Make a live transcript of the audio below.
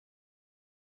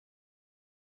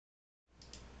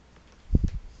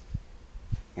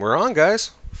We're on,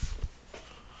 guys.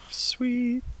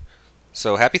 Sweet.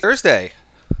 So happy Thursday.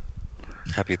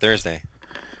 Happy Thursday.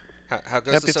 How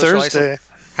goes the Happy social Thursday.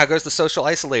 How goes the social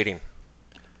isolating?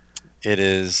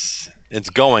 It's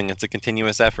going. It's a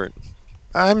continuous effort.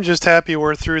 I'm just happy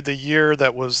we're through the year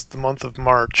that was the month of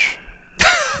March.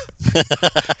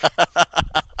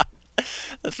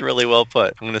 That's really well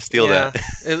put. I'm going to steal Yeah, that.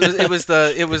 it was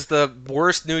the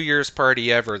worst New Year's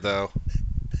party ever, though.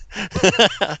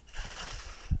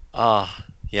 Ah,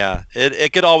 yeah.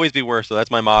 It could always be worse, though.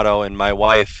 That's my motto, and my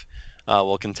wife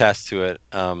will contest to it.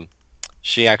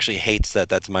 She actually hates that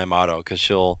that's my motto because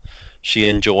she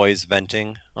enjoys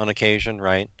venting on occasion,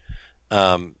 right?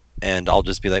 And I'll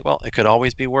just be like, well, it could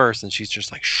always be worse, and she's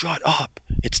just like, shut up.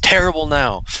 It's terrible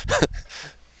now.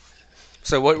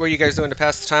 So what were you guys doing to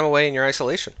pass the time away in your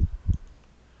isolation?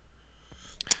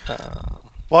 Uh,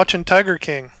 Watching Tiger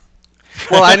King.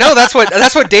 Well, I know that's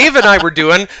what Dave and I were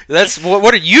doing. That's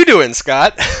what are you doing,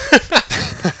 Scott?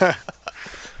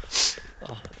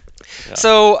 yeah.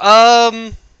 So,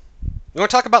 you want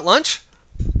to talk about lunch?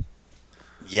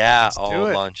 Yeah. Let's Oh, do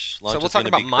it. lunch. So Lunch we'll is talk going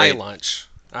to about be my great. lunch.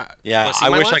 Yeah, Want to see I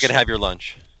my wish I lunch? could have your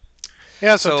lunch.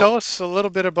 Yeah, so So, tell us a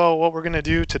little bit about what we're going to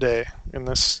do today in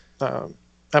this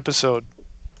episode.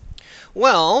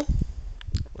 well,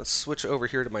 let's switch over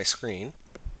here to my screen.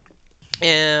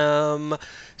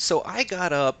 So I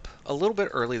got up a little bit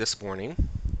early this morning,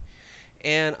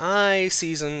 and I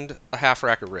seasoned a half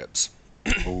rack of ribs.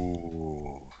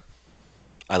 Ooh,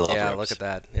 I love Yeah, look ribs. at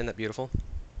that. Isn't that beautiful?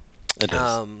 It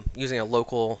is. Using a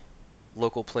local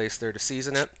place there to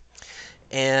season it,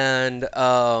 and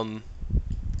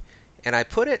I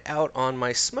put it out on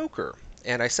my smoker,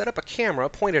 and I set up a camera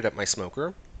pointed at my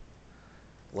smoker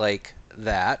like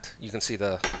that. You can see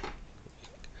the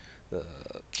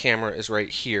camera is right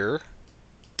here.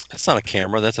 That's not a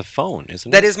camera. That's a phone,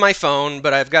 isn't That it? is my phone,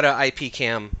 but I've got an IP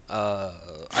cam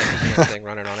thing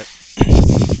running on it.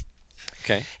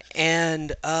 Okay.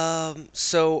 And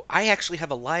so I actually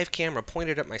have a live camera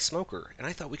pointed at my smoker, and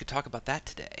I thought we could talk about that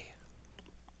today.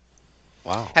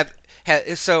 Wow.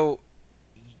 So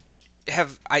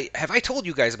have I told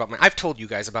you guys about my? I've told you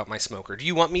guys about my smoker. Do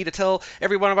you want me to tell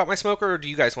everyone about my smoker, or do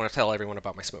you guys want to tell everyone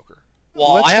about my smoker?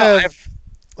 Well, Let's I have, I have have.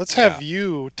 let's Yeah. have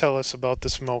you tell us about the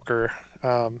smoker,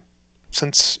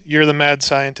 since you're the mad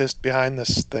scientist behind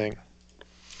this thing.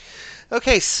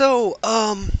 Okay, so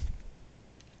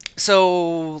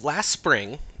last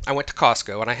spring I went to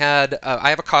Costco and I have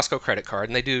a Costco credit card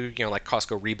and they do like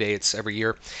Costco rebates every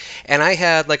year, and I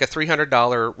had like a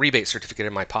 $300 rebate certificate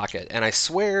in my pocket, and I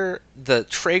swear the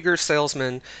Traeger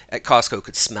salesman at Costco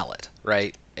could smell it,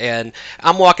 right? And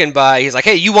I'm walking by, he's like,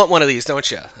 "Hey, you want one of these, don't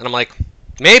you?" And I'm like,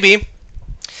 "Maybe."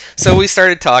 So we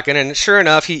started talking, and sure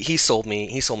enough, he sold me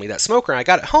that smoker, and I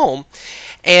got it home,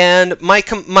 and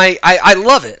I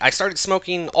love it. I started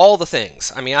smoking all the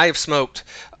things. I mean, I have smoked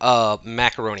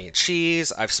macaroni and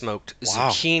cheese. I've smoked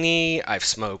Wow. zucchini. I've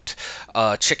smoked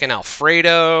chicken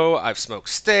Alfredo. I've smoked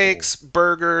Oh. steaks,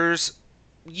 burgers.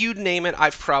 You name it,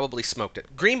 I've probably smoked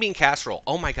it. Green bean casserole.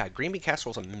 Oh my god, green bean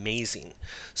casserole is amazing.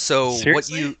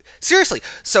 Seriously? Seriously?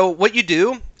 So what you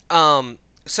do?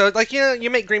 So like you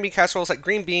make green bean casseroles like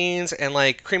green beans and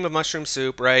like cream of mushroom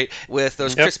soup, right, with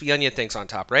those Mhm. Yep. crispy onion things on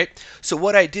top, right? So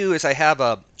what I do is I have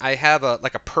a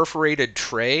like a perforated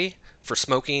tray for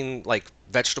smoking like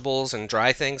vegetables and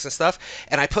dry things and stuff,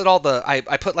 and I put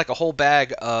like a whole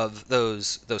bag of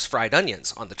those fried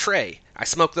onions on the tray. I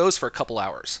smoke those for a couple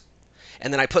hours,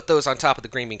 and then I put those on top of the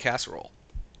green bean casserole,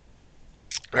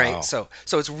 right? Wow. So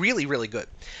it's really really good.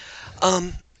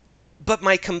 Um, but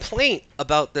my complaint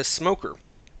about this smoker,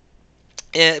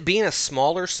 being a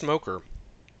smaller smoker,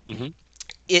 Hmm.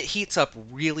 it heats up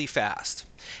really fast,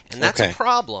 and that's a Okay.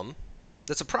 problem.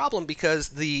 That's a problem because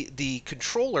the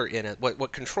controller in it,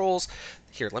 what controls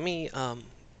here, let me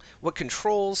what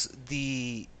controls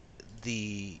the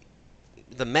the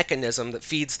mechanism that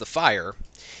feeds the fire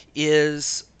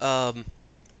is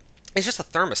it's just a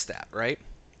thermostat, right?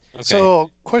 Okay.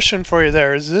 So, question for you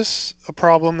there. Is this a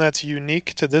problem that's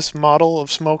unique to this model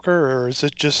of smoker, or is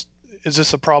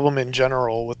this a problem in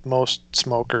general with most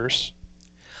smokers?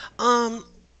 Um,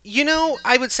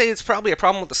 I would say it's probably a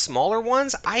problem with the smaller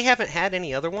ones. I haven't had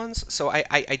any other ones, so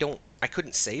I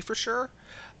couldn't say for sure.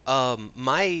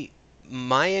 My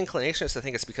inclination is to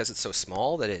think it's because it's so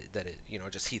small that it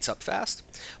just heats up fast.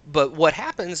 But what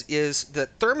happens is the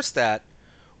thermostat,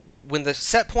 when the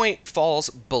set point falls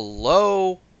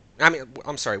below, I mean,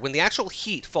 I'm sorry, when the actual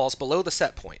heat falls below the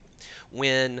set point,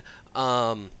 when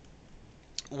um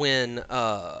when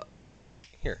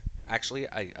here, actually,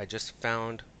 I just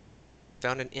found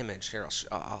an image here.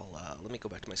 I'll let me go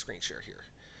back to my screen share here.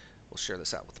 We'll share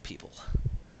this out with the people.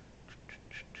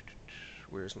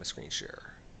 Where's my screen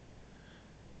share?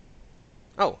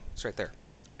 Oh, it's right there.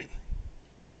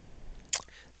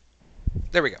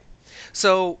 There we go.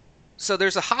 So, so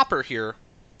there's a hopper here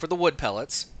for the wood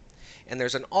pellets, and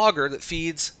there's an auger that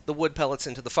feeds the wood pellets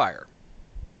into the fire.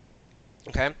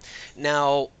 Okay.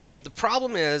 Now, the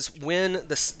problem is when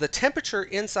the temperature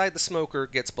inside the smoker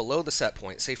gets below the set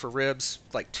point, say for ribs,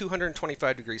 like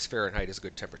 225 degrees Fahrenheit is a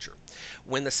good temperature.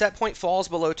 When the set point falls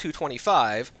below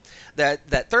 225, that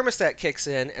thermostat kicks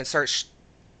in and starts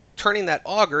turning that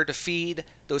auger to feed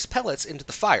those pellets into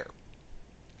the fire.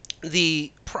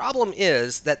 The problem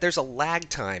is that there's a lag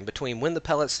time between when the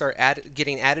pellets start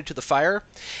getting added to the fire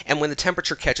and when the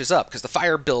temperature catches up, because the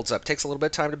fire builds up, takes a little bit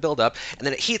of time to build up, and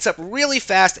then it heats up really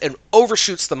fast and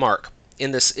overshoots the mark in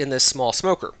this small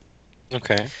smoker.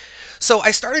 Okay. So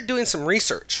I started doing some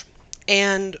research,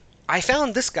 and I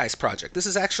found this guy's project. This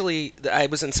is actually, I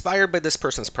was inspired by this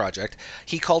person's project.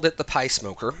 He called it the Pie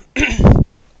Smoker.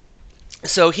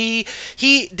 So he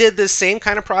did this same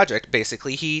kind of project.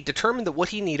 Basically, he determined that what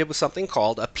he needed was something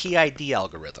called a PID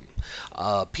algorithm.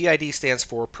 PID stands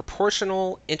for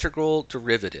Proportional Integral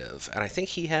Derivative, and I think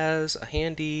he has a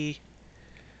handy.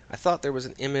 I thought there was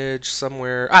an image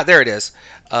somewhere. Ah, there it is.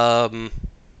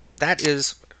 That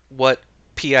is what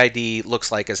PID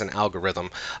looks like as an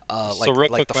algorithm, So real like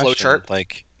quick the flow question, chart.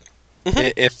 like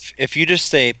Mhm. if you just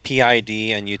say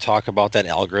PID and you talk about that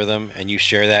algorithm and you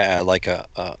share that at like a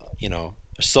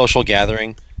social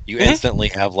gathering, you Mhm. instantly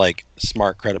have like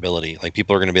smart credibility. Like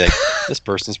people are going to be like, this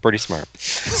person's pretty smart.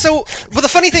 So, but the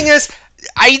funny thing is,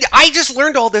 I just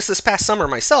learned all this past summer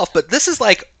myself, but this is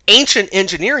like ancient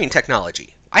engineering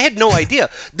technology. I had no idea.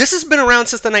 This has been around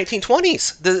since the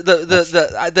 1920s.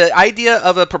 The idea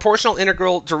of a proportional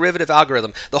integral derivative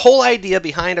algorithm. The whole idea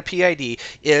behind a PID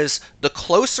is the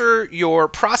closer your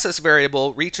process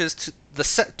variable reaches to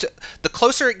the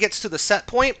closer it gets to the set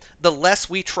point, the less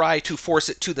we try to force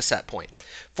it to the set point.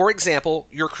 For example,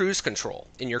 your cruise control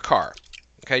in your car.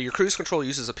 Okay, your cruise control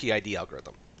uses a PID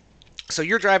algorithm. So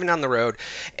you're driving down the road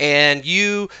and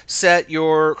you set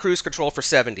your cruise control for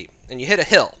 70 and you hit a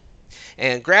hill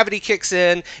and gravity kicks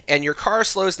in and your car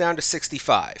slows down to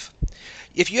 65.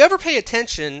 If you ever pay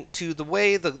attention to the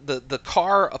way the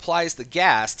car applies the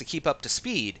gas to keep up to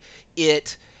speed,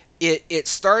 it it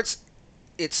starts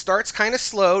kind of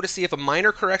slow to see if a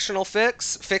minor correction will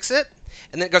fix it,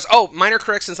 and then it goes, oh, minor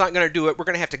correction's not going to do it. We're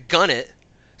going to have to gun it.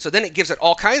 So then it gives it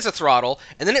all kinds of throttle,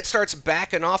 and then it starts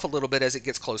backing off a little bit as it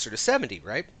gets closer to 70,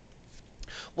 right?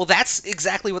 Well, that's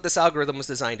exactly what this algorithm was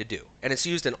designed to do. And it's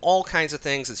used in all kinds of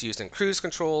things. It's used in cruise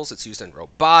controls, it's used in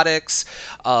robotics.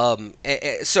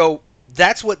 So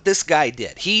that's what this guy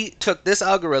did. He took this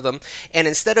algorithm, and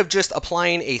instead of just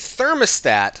applying a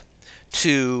thermostat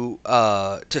to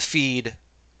feed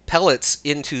pellets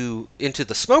into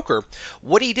the smoker,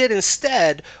 what he did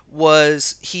instead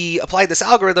was he applied this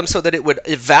algorithm so that it would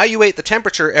evaluate the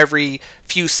temperature every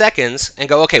few seconds and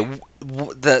go, okay,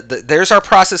 there's our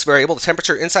process variable. The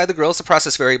temperature inside the grill is the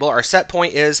process variable. Our set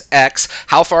point is X.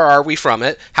 How far are we from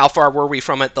it? How far were we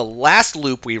from it the last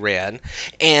loop we ran?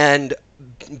 And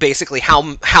basically, how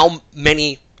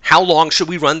long should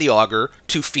we run the auger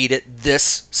to feed it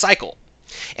this cycle?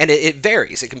 And it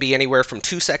varies. It can be anywhere from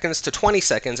 2 seconds to 20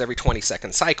 seconds every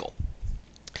 20-second cycle.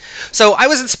 So I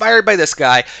was inspired by this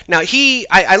guy. Now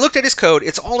I looked at his code.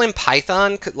 It's all in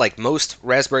Python, like most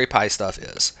Raspberry Pi stuff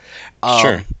is.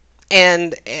 Sure.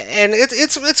 And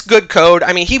it's good code.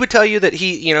 I mean, he would tell you that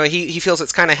he feels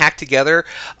it's kind of hacked together.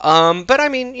 But I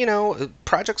mean,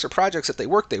 projects are projects. If they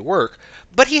work, they work.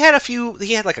 But he had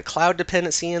like a cloud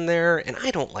dependency in there, and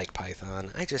I don't like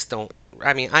Python. I just don't.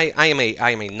 I mean, I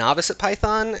am a novice at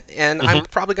Python, and I'm Hmm.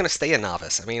 probably going to stay a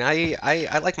novice. I mean,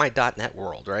 I like my .NET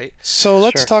world, right? So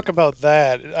let's Sure. talk about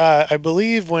that. I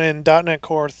believe when .NET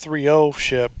Core 3.0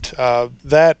 shipped,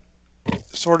 that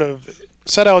sort of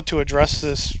set out to address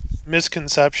this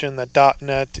misconception that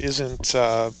 .NET isn't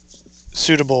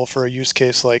suitable for a use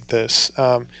case like this.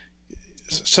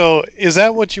 So is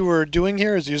that what you were doing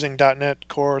here? Is using .NET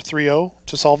Core 3.0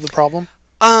 to solve the problem?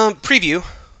 Preview,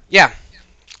 yeah.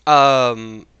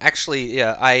 Actually,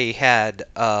 yeah, I had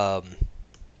I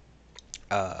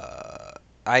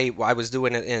was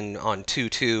doing it on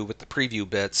 2.2 with the preview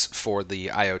bits for the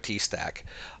IoT stack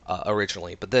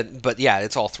originally, but yeah,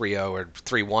 it's all 3.0 or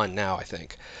 3.1 now, I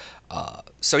think.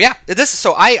 So yeah,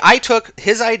 I took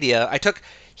his idea, I took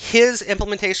his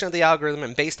implementation of the algorithm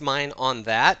and based mine on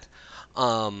that.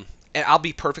 And I'll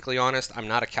be perfectly honest, I'm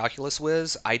not a calculus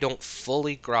whiz. I don't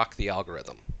fully grok the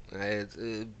algorithm.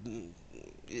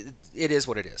 It is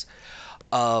what it is.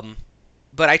 Um,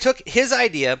 but I took his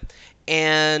idea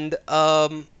and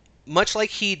much like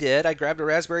he did, I grabbed a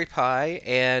Raspberry Pi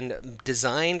and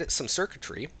designed some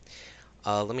circuitry.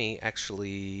 Let me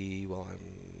actually, well,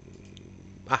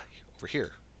 over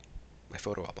here, my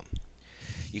photo album.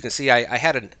 You can see I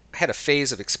had a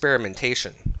phase of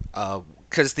experimentation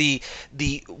because the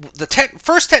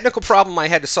first technical problem I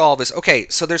had to solve is, okay,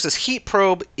 so there's this heat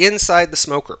probe inside the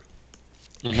smoker.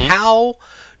 Mm-hmm. How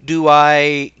do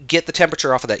I get the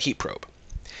temperature off of that heat probe?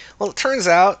 Well, it turns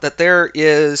out that there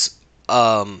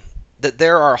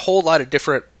are a whole lot of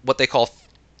different what they call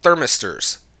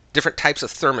thermistors, different types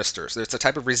of thermistors. There's a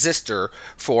type of resistor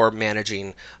for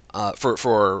managing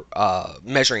for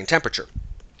measuring temperature.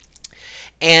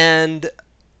 And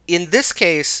in this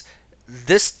case,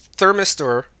 this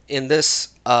thermistor in this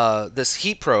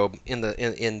heat probe in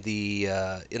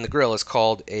the grill is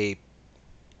called a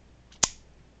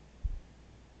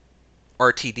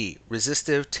RTD,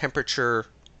 resistive temperature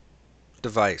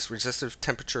device, resistive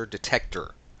temperature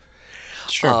detector.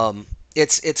 Sure. Um,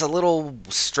 it's a little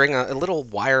string, a little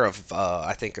wire of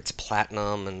I think it's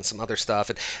platinum and some other stuff.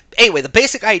 And anyway, the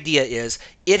basic idea is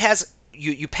it has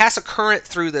you pass a current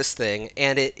through this thing,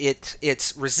 and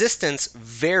its resistance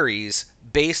varies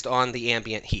based on the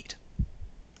ambient heat.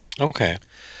 Okay.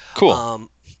 Cool. Um,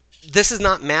 this is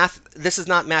not math. This is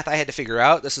not math I had to figure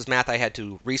out. This is math I had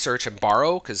to research and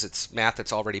borrow because it's math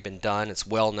that's already been done. It's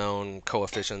well-known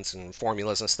coefficients and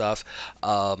formulas and stuff.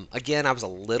 Again, I was a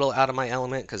little out of my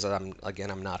element because I'm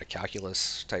not a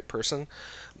calculus type person.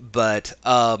 But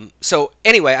so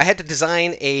anyway, I had to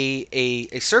design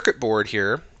a circuit board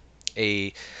here,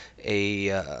 a a,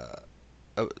 uh,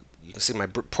 you can see my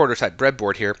prototype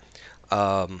breadboard here,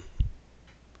 um,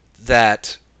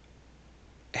 that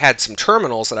had some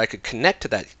terminals that I could connect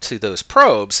to those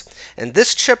probes. And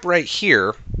this chip right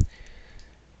here,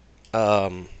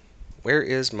 where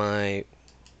is my?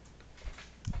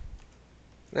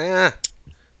 Ah,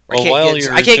 Well, while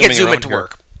I you're can't get zooming Zoom it around to here,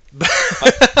 work.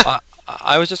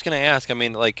 I was just going to ask. I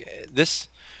mean, like this.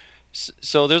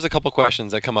 So there's a couple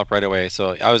questions that come up right away.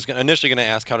 So I was initially going to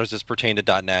ask, how does this pertain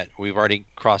to .NET? We've already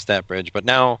crossed that bridge, but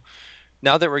now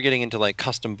that we're getting into like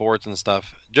custom boards and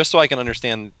stuff, just so I can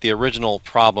understand the original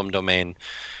problem domain,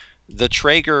 the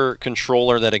Traeger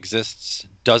controller that exists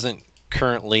doesn't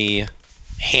currently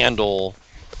handle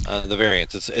the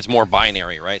variants. It's more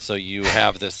binary, right? So you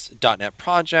have this .NET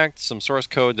project, some source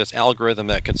code, this algorithm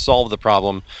that could solve the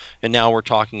problem, and now we're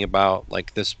talking about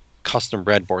like this custom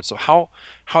breadboard. So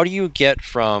how do you get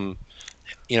from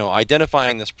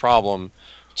identifying this problem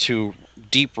to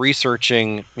deep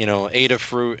researching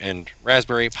Adafruit and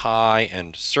Raspberry Pi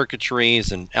and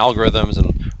circuitries and algorithms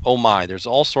and oh my, there's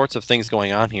all sorts of things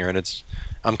going on here, and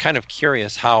I'm kind of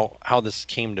curious how this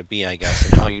came to be, I guess,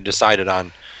 and how you decided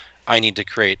on I need to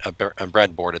create a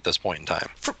breadboard at this point in time.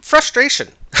 Frustration.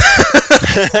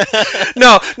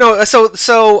 No.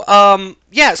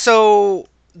 Yeah. So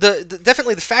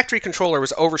definitely the factory controller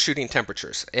was overshooting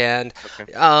temperatures, Okay.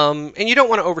 and you don't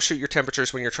want to overshoot your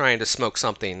temperatures when you're trying to smoke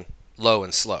something low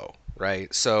and slow,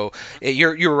 right? So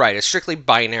you're right. It's strictly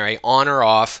binary, on or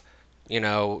off.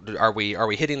 Are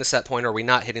we hitting the set point or are we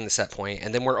not hitting the set point?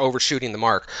 And then we're overshooting the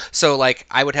mark. So like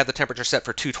I would have the temperature set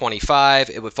for 225,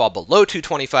 it would fall below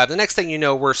 225. The next thing you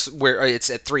know, it's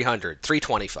at 300,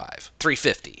 325,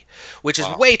 350, which is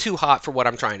Wow. way too hot for what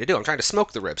I'm trying to do. I'm trying to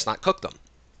smoke the ribs, not cook them.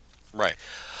 Right.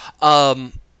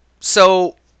 Um,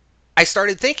 so I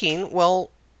started thinking,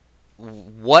 well,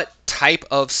 what type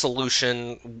of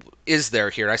solution is there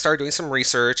here? And I started doing some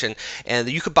research, and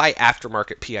you could buy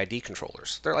aftermarket PID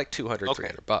controllers. They're like 200, Okay.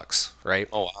 $300, right?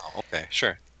 Oh wow. Okay.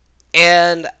 Sure.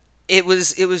 And it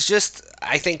was just,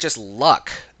 I think, just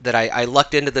luck that I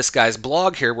lucked into this guy's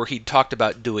blog here where he talked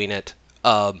about doing it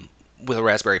with a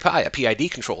Raspberry Pi, a PID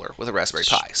controller with a Raspberry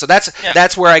Pi. So that's Yeah.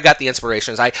 that's where I got the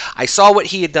inspirations. I saw what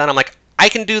he had done. I'm like, I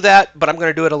can do that, but I'm going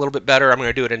to do it a little bit better. I'm going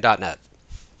to do it in .NET.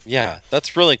 Yeah,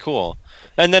 that's really cool.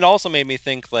 And that also made me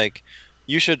think like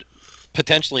you should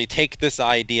potentially take this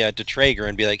idea to Traeger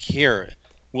and be like, here,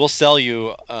 we'll sell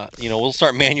you, we'll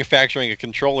start manufacturing a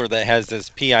controller that has this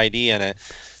PID in it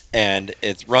and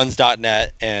it runs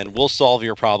 .NET and we'll solve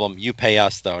your problem. You pay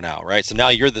us though now, right? So now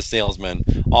you're the salesman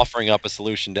offering up a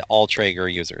solution to all Traeger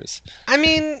users. I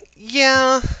mean,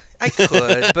 yeah, I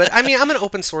could, but I mean, I'm an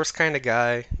open source kind of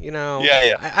guy. Yeah,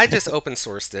 yeah. I just open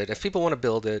sourced it. If people want to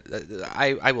build it,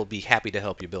 I will be happy to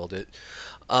help you build it.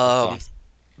 That's Um, awesome.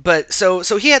 but so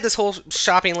he had this whole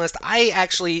shopping list. I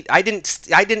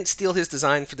didn't steal his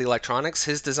design for the electronics.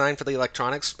 His design for the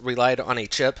electronics relied on a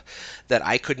chip that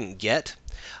I couldn't get.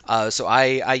 So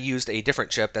I used a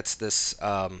different chip. That's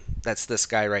this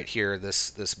guy right here.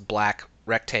 This black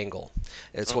rectangle.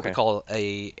 It's what we Okay. call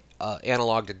a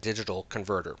analog to digital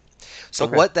converter. So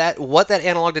Okay. what that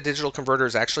analog to digital converter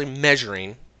is actually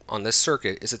measuring on this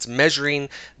circuit is it's measuring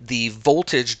the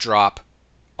voltage drop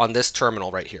on this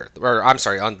terminal right here, or I'm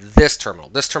sorry, on this terminal.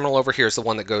 This terminal over here is the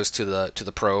one that goes to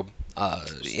the probe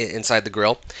inside the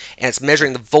grill, and it's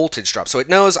measuring the voltage drop. So it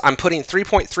knows I'm putting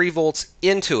 3.3 volts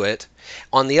into it.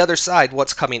 On the other side,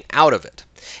 what's coming out of it,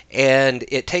 and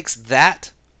it takes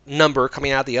that number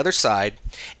coming out the other side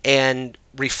and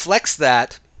reflects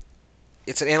that.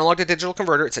 It's an analog to digital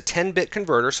converter. It's a 10-bit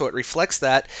converter, so it reflects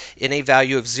that in a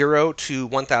value of 0 to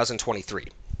 1023.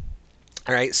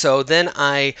 All right, so then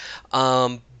I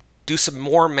do some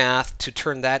more math to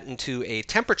turn that into a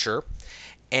temperature,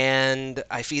 and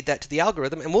I feed that to the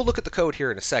algorithm, and we'll look at the code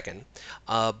here in a second.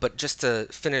 But just to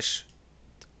finish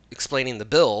explaining the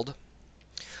build,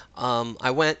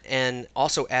 I went and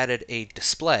also added a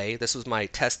display. This was my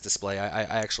test display. I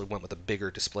actually went with a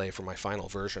bigger display for my final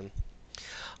version.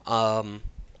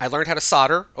 I learned how to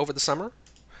solder over the summer.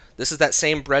 This is that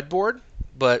same breadboard,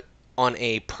 but on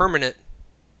a permanent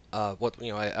a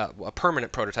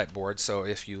permanent prototype board. So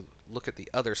if you look at the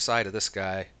other side of this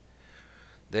guy,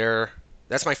 there,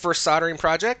 that's my first soldering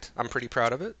project. I'm pretty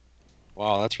proud of it.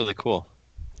 Wow, that's really cool.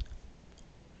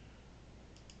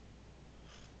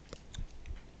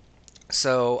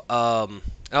 So,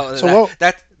 So what?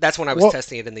 that's when I was What?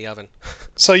 testing it in the oven.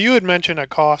 So you had mentioned a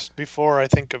cost before, I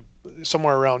think of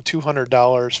somewhere around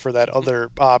 $200 for that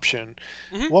other option.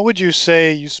 Mhm. What would you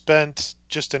say you spent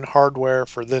just in hardware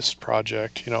for this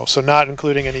project? So not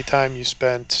including any time you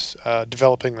spent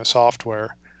developing the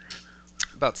software.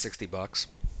 About $60.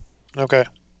 Okay.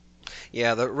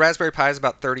 Yeah, the Raspberry Pi is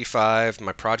about 35.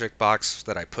 My project box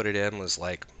that I put it in was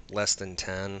like less than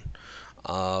 10.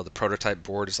 The prototype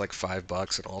board is like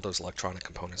 $5, and all those electronic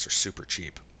components are super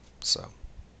cheap. So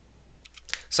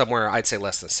somewhere I'd say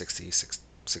less than 60,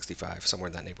 65, somewhere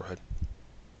in that neighborhood.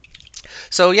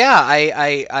 So yeah,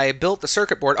 I built the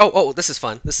circuit board. Oh, this is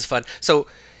fun. This is fun. So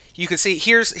you can see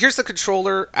here's the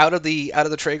controller out of the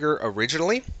Traeger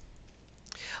originally.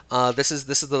 This is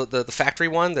the factory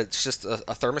one that's just a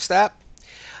thermostat,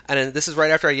 and then this is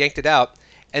right after I yanked it out.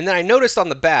 And then I noticed on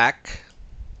the back,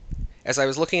 as I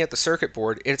was looking at the circuit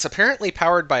board, it's apparently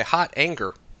powered by hot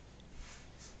anger.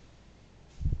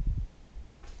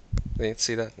 You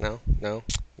see that? No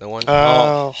one.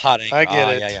 Oh, Hot ink. I get Yeah,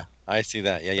 it. yeah. I see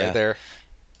that. Yeah, Right yeah. there.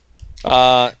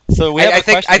 So we I, have I a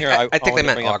think question here. I think they want to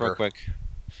meant bring up real auger. quick.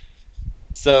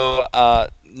 So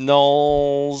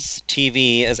Knowles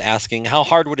TV is asking, how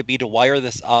hard would it be to wire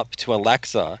this up to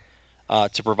Alexa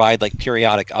to provide like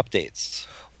periodic updates?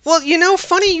 Well,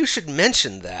 funny you should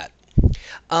mention that.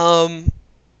 Um,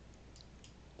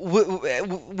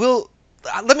 we'll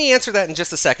let me answer that in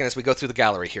just a second as we go through the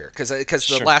gallery here, because the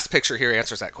Sure. last picture here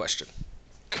answers that question.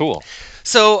 Cool.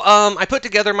 So I put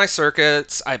together my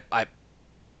circuits. I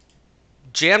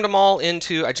jammed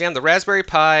the Raspberry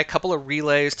Pi, a couple of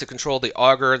relays to control the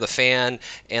auger, the fan,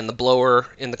 and the blower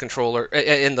in the controller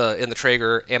in the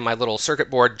Traeger, and my little circuit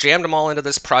board. Jammed them all into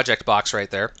this project box right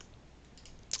there.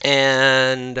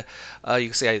 And you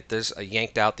can see I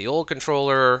yanked out the old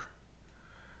controller.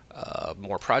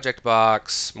 More project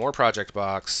box, more project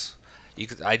box.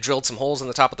 I drilled some holes in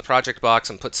the top of the project box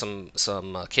and put some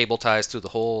cable ties through the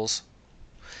holes,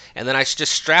 and then I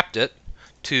just strapped it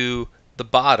to the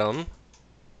bottom.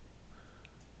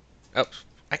 Oh,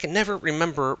 I can never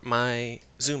remember my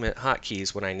Zoom It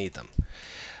hotkeys when I need them.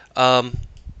 Um,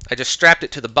 I just strapped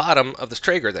it to the bottom of the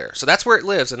Traeger there, so that's where it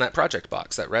lives in that project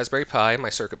box, that Raspberry Pi, my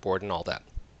circuit board, and all that.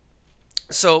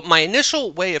 So my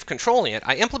initial way of controlling it,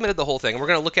 I implemented the whole thing. We're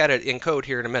going to look at it in code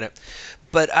here in a minute.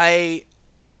 But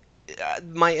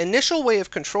my initial way of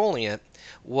controlling it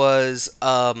was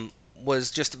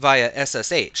just via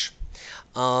SSH.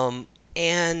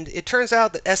 And it turns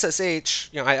out that SSH,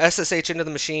 I SSH into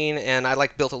the machine, and I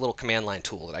built a little command line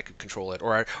tool that I could control it,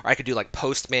 or I could do like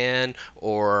Postman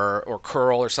or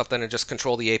curl or something and just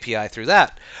control the API through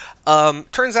that.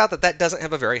 Turns out that doesn't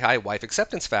have a very high wife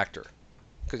acceptance factor.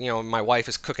 Because my wife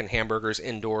is cooking hamburgers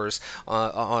indoors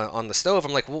on the stove.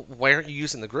 I'm like, well, why aren't you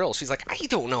using the grill? She's like, I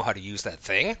don't know how to use that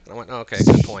thing. And I went, okay,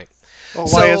 good point. Well,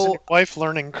 why isn't your So wife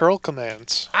learning curl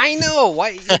commands? I know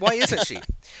why isn't she?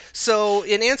 So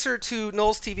in answer to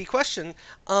Noel's TV question,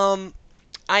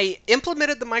 I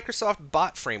implemented the Microsoft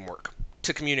bot framework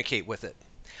to communicate with it,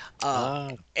 uh,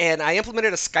 Ah, and I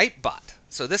implemented a Skype bot.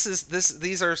 So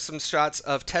these are some shots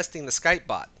of testing the Skype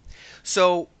bot.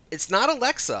 So it's not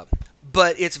Alexa,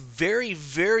 but it's very,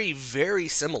 very, very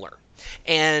similar.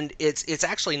 And it's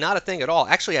actually not a thing at all.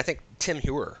 Actually, I think Tim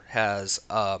Hewer has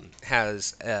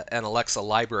an Alexa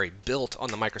library built on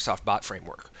the Microsoft Bot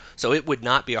framework. So it would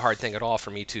not be a hard thing at all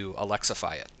for me to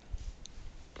Alexify it.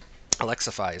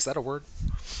 Alexify, is that a word?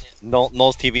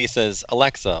 Knowles TV says,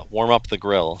 Alexa, warm up the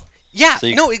grill. Yeah, So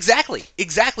you, no, exactly.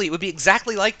 Exactly. It would be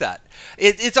exactly like that.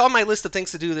 It's on my list of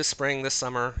things to do this spring, this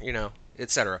summer,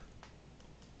 etc.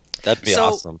 that'd be So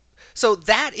awesome. so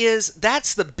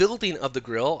that's the building of the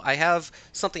grill. I have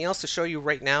something else to show you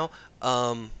right now.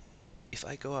 If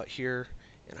I go out here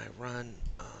and I run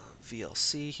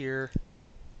VLC here,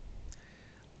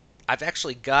 I've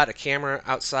actually got a camera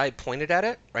outside pointed at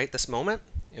it right this moment.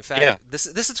 In fact, Yeah. this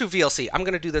is through VLC. I'm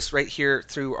going to do this right here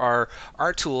through our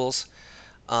tools.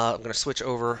 I'm going to switch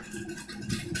over.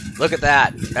 Look at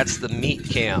that. That's the meat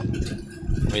cam.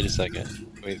 Wait a second.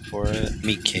 Wait for it.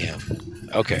 Meat cam.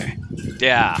 Okay.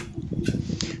 Yeah.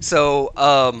 So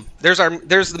there's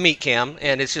the meat cam,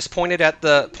 and it's just pointed at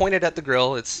the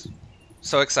grill. It's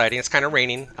so exciting. It's kind of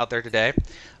raining out there today.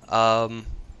 Um,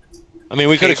 I mean,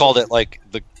 we could have Occasional- called it like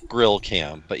the grill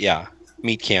cam, but yeah,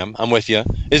 meat cam. I'm with you.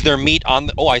 Is there meat on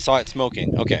the? Oh, I saw it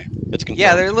smoking. Okay, it's confirmed.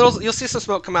 yeah, you'll see some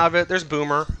smoke come out of it. There's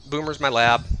Boomer. Boomer's my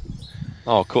lab.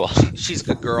 Oh, cool. She's a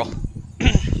good girl.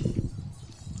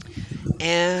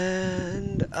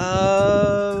 And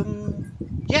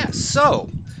yeah, so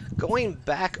going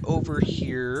back over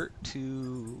here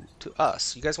to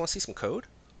us. You guys want to see some code?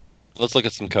 Let's look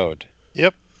at some code.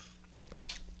 Yep.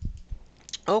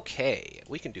 Okay,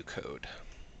 we can do code.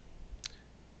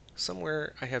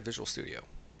 Somewhere I have Visual Studio.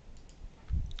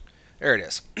 There it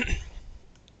is.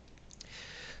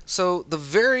 So the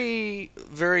very,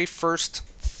 very first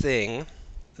thing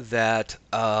that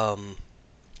Ooh,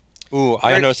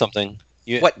 I Right. know something.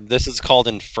 What? This is called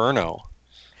Inferno.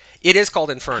 it is called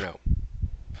Inferno.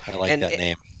 I like And that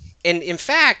name. And in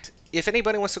fact, if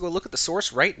anybody wants to go look at the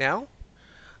source right now,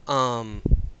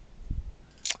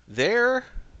 there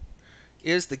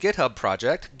is the GitHub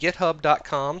project,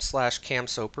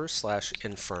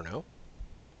 github.com/camsoper/inferno.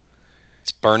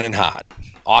 It's burning hot.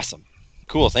 Awesome.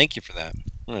 Cool. Thank you for that. I'm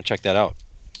gonna check that out.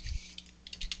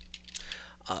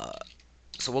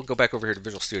 So we'll go back over here to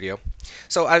Visual Studio.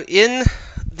 So in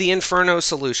the Inferno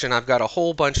solution, I've got a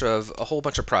whole bunch of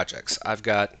projects. I've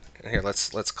got here.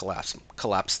 Let's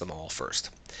collapse them all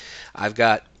first. I've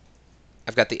got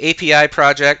the API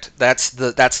project. That's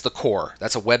the core.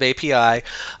 That's a web API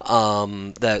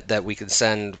that we can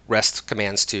send REST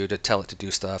commands to tell it to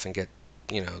do stuff and get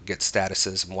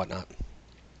statuses and whatnot.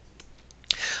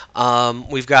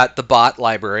 We've got the bot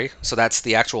library, so that's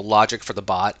the actual logic for the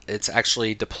bot. It's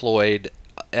actually deployed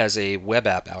as a web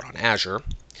app out on Azure.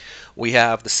 We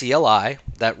have the CLI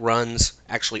that runs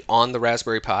actually on the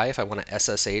Raspberry Pi if I want to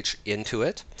SSH into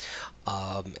it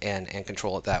and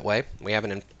control it that way. We have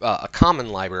a common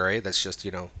library that's just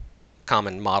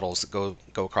common models that go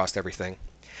across everything.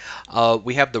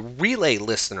 We have the relay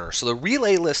listener. So the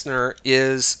relay listener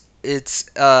it's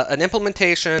an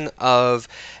implementation of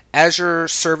Azure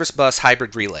Service Bus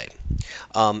Hybrid Relay.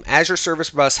 Azure Service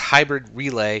Bus Hybrid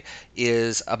Relay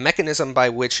is a mechanism by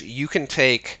which you can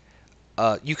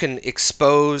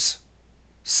expose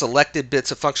selected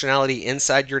bits of functionality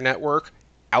inside your network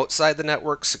outside the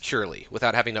network securely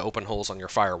without having to open holes on your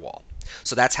firewall.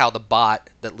 So that's how the bot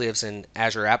that lives in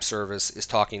Azure App Service is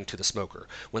talking to the smoker.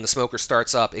 When the smoker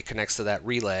starts up, it connects to that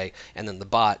relay, and then the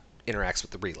bot interacts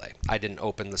with the relay. I didn't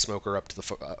open the smoker up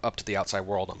to the outside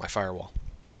world on my firewall.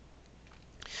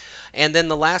 And then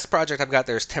the last project I've got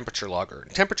there is Temperature Logger.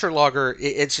 Temperature Logger,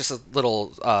 it's just a little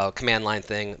command line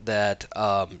thing that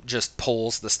just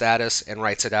pulls the status and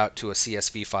writes it out to a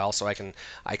CSV file, so I can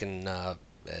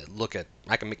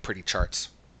make pretty charts.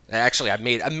 Actually, I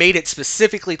made it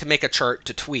specifically to make a chart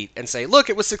to tweet and say, look,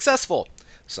 it was successful.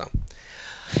 So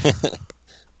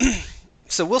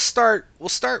we'll start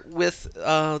with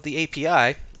the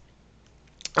API.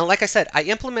 Like I said, I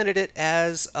implemented it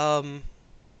as an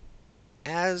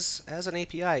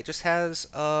API. It just has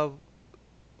So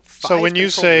five when you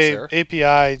controllers say there.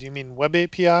 API, do you mean web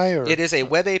API or? It is a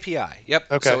web API.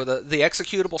 Yep. Okay. So the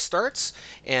executable starts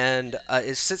and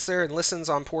it sits there and listens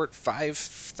on port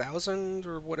 5000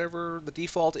 or whatever the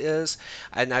default is,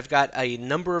 and I've got a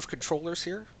number of controllers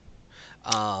here.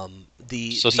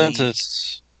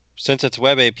 Since it's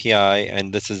web API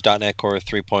and this is .NET Core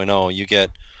 3.0, you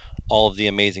get all of the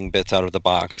amazing bits out of the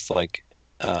box, like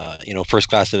first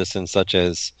class citizens such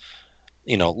as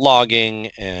logging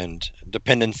and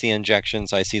dependency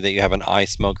injections. I see that you have an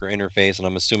iSmoker interface, and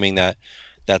I'm assuming that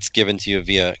that's given to you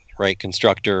via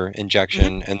constructor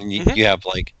injection, and you have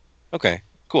okay,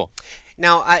 cool.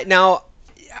 Now I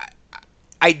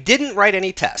didn't write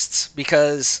any tests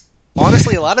because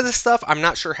honestly, a lot of this stuff I'm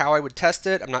not sure how I would test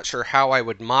it. I'm not sure how I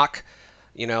would mock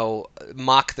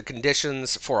the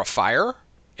conditions for a fire.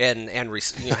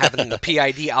 having the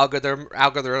PID algorithm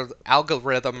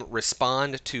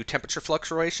respond to temperature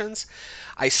fluctuations.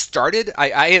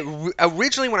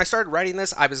 Originally, when I started writing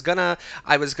this, I was gonna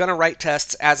write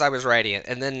tests as I was writing it,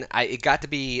 and then it got to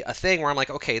be a thing where I'm like,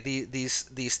 okay,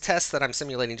 these tests that I'm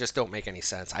simulating just don't make any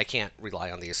sense. I can't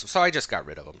rely on these, so I just got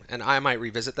rid of them, and I might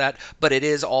revisit that. But it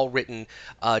is all written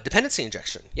dependency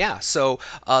injection. Yeah, so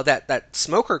that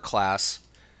smoker class,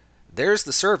 there's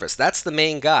the service. That's the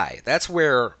main guy. That's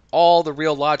where all the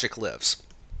real logic lives.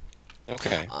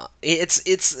 Okay. It's.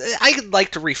 I'd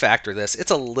like to refactor this.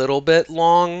 It's a little bit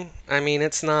long. I mean,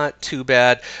 it's not too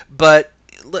bad, but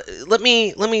let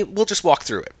me. We'll just walk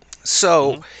through it. So,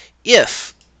 Hmm.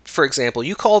 if, for example,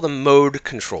 you call the mode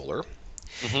controller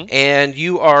Hmm. and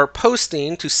you are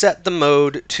posting to set the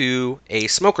mode to a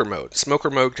smoker mode. Smoker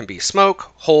mode can be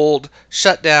smoke, hold,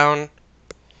 shutdown.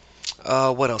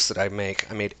 What else did I make?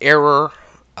 I made error.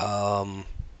 Um,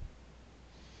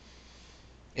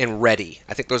 and ready.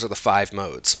 I think those are the 5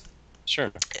 modes.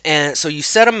 Sure. And so you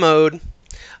set a mode.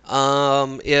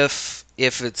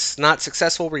 If it's not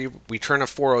successful, we return a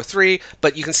 403.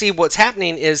 But you can see what's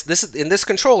happening is this in this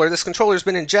controller. This controller has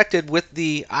been injected with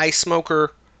the iSmoker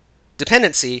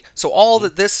dependency. So all Mhm.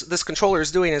 that this controller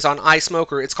is doing is on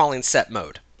iSmoker. It's calling set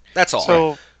mode. That's all.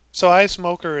 Right. So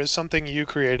iSmoker is something you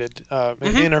created, an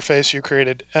Mm-hmm. interface you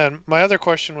created. And my other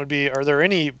question would be, are there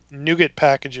any NuGet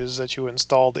packages that you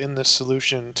installed in this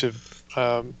solution to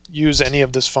use any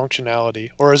of this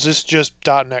functionality? Or is this just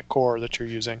 .NET Core that you're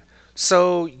using?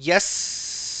 So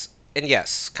yes and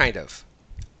yes, kind of.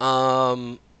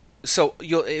 Um, so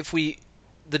you'll if we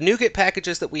the NuGet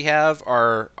packages that we have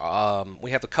are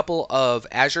we have a couple of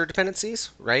Azure dependencies,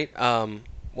 right?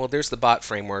 Well, there's the bot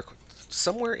framework.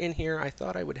 Somewhere in here, I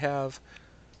thought I would have.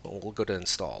 Well, we'll go to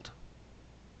installed.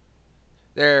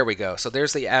 There we go. So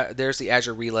there's the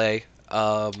Azure Relay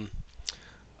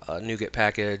NuGet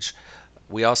package.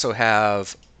 We also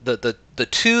have the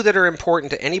two that are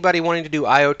important to anybody wanting to do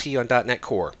IoT on .NET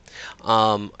Core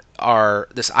are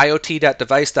this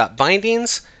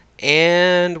IoT.device.bindings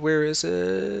and where is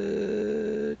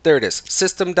it? There it is.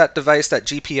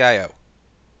 System.device.gpio.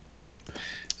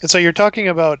 And so you're talking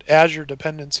about Azure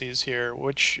dependencies here,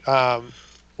 which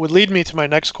would lead me to my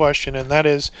next question, and that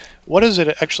is, what does it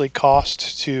actually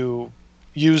cost to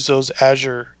use those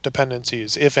Azure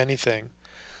dependencies, if anything?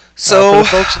 For So the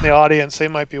folks in the audience, they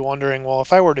might be wondering, well,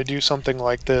 if I were to do something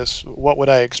like this, what would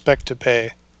I expect to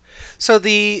pay? so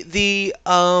the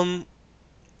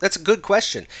that's a good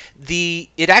question.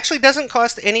 It actually doesn't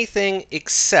cost anything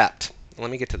except,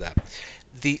 let me get to that.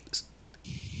 The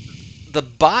the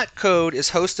bot code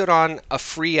is hosted on a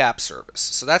free app service,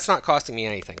 so that's not costing me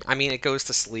anything. I mean, it goes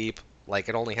to sleep. Like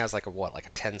it only has like a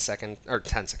 10 second or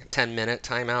 10-minute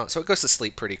timeout, so it goes to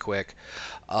sleep pretty quick.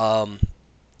 Um,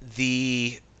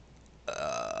 the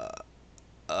uh,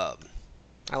 um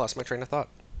I lost my train of thought.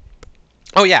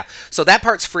 Oh yeah, so that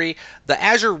part's free. The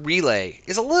Azure Relay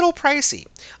is a little pricey.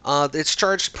 It's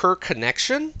charged per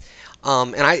connection,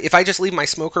 and if I just leave my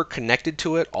smoker connected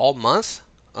to it all month,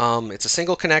 it's a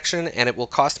single connection, and it will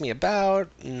cost me about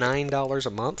 $9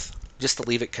 a month just to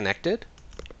leave it connected.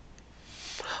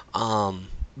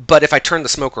 But if I turn the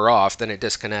smoker off, then it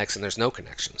disconnects and there's no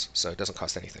connections, so it doesn't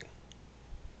cost anything.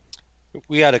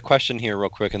 We had a question here real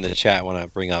quick in the chat I want to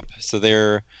bring up. So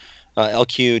there,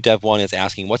 LQ Dev One is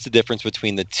asking, what's the difference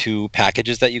between the two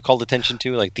packages that you called attention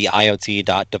to, like the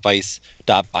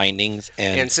IoT.device.bindings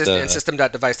and And the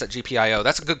system.device.gpio.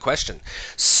 That's a good question.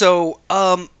 So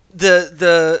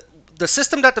the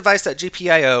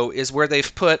system.device.gpio is where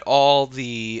they've put all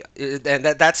the and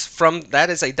that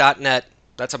is a .NET.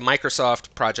 That's a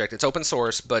Microsoft project. It's open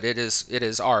source, but it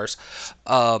is ours.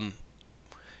 Um,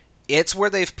 it's where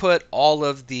they've put all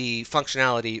of the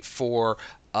functionality for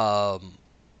um,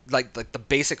 like the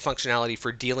basic functionality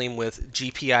for dealing with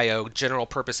GPIO, general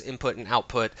purpose input and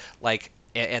output, like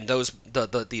and those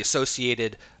the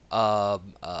associated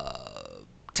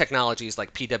technologies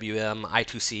like PWM,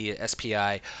 I2C,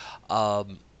 SPI,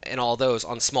 and all those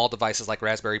on small devices like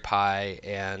Raspberry Pi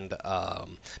and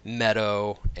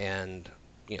Meadow and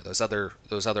those other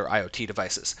IoT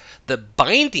devices. The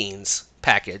bindings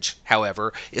package,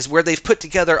 however, is where they've put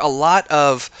together a lot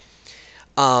of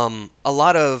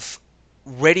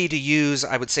ready to use,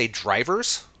 I would say,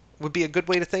 drivers would be a good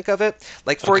way to think of it.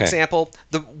 Like for okay, example,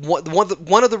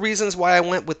 one of the reasons why I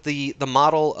went with the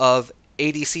model of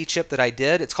ADC chip that I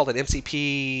did, it's called an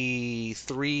MCP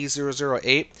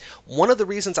 3008. One of the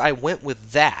reasons I went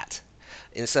with that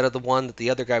instead of the one that the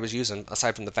other guy was using,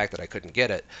 aside from the fact that I couldn't get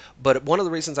it, but one of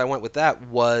the reasons I went with that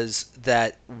was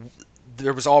that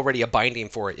there was already a binding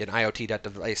for it in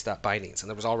IoT.device.bindings, and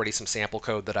there was already some sample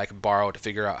code that I could borrow to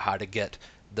figure out how to get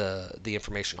the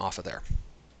information off of there.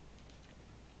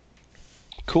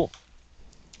 Cool.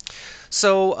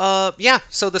 So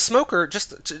so the smoker,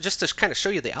 just to kind of show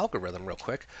you the algorithm real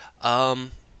quick,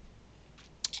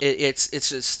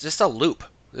 it's just a loop.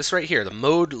 This right here, the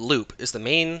mode loop, is the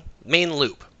main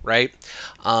loop, right?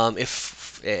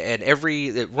 If and every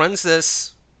it runs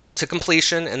this to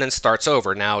completion and then starts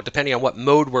over. Now, depending on what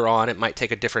mode we're on, it might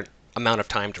take a different amount of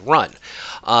time to run.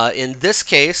 In this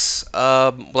case,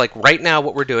 like right now,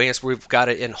 what we're doing is we've got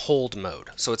it in hold mode.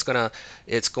 So it's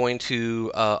going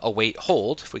to await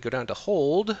hold. If we go down to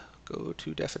hold, go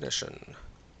to definition.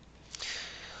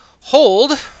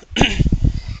 Hold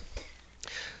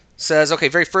says, okay,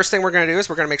 very first thing we're going to do is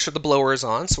we're going to make sure the blower is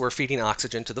on, so we're feeding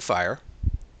oxygen to the fire.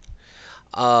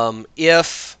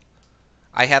 If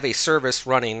I have a service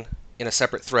running in a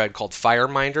separate thread called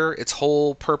FireMinder, its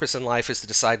whole purpose in life is to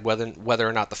decide whether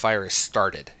or not the fire is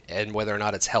started and whether or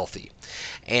not it's healthy.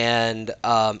 And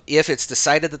if it's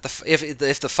decided that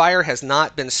if the fire has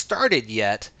not been started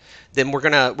yet, then we're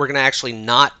gonna actually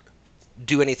not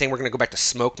do anything. We're going to go back to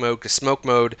smoke mode, because smoke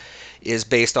mode is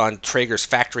based on Traeger's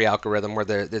factory algorithm, where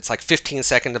it's like 15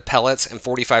 seconds of pellets and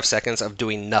 45 seconds of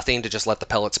doing nothing to just let the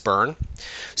pellets burn.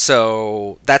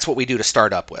 So that's what we do to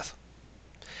start up with.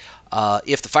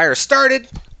 If the fire is started,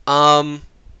 long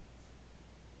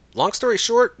story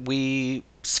short, we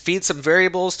feed some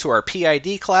variables to our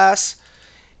PID class,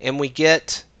 and we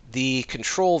get the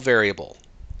control variable.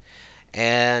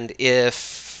 And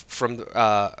if from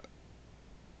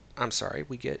I'm sorry,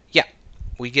 we get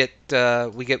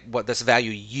what this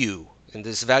value u, and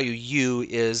this value u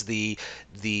is the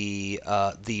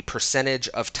percentage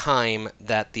of time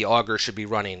that the auger should be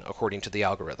running according to the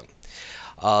algorithm.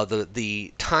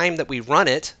 The time that we run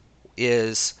it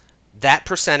is that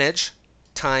percentage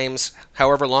times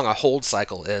however long a hold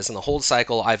cycle is, and the hold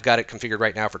cycle I've got it configured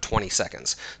right now for 20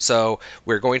 seconds. So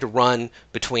we're going to run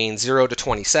between 0 to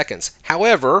 20 seconds.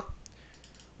 However,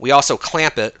 we also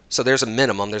clamp it, so there's a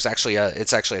minimum. It's actually a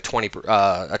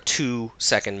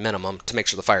 2-second minimum to make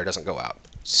sure the fire doesn't go out.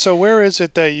 So where is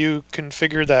it that you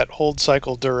configure that hold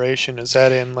cycle duration? Is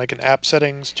that in like an app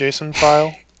settings JSON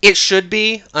file? It should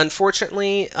be.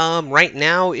 Unfortunately, right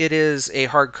now it is a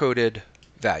hard-coded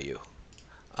value.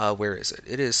 Where is it?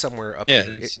 It is somewhere up Yeah,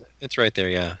 here. it's right there.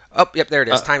 Yeah. Oh, yep, there it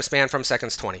is. Time span from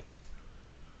seconds 20.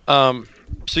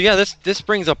 So yeah, this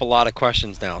brings up a lot of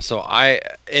questions now. So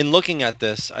in looking at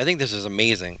this, I think this is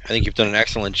amazing. I think you've done an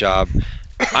excellent job.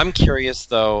 I'm curious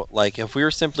though, like if we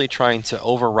were simply trying to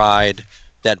override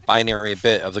that binary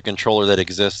bit of the controller that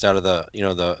exists out of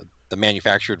the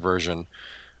manufactured version,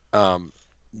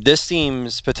 this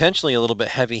seems potentially a little bit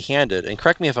heavy-handed. And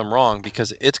correct me if I'm wrong,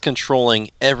 because it's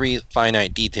controlling every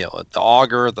finite detail. The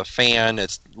auger, the fan,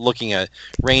 it's looking at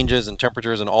ranges and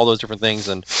temperatures and all those different things.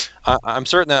 And I'm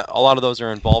certain that a lot of those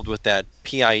are involved with that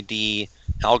PID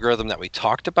algorithm that we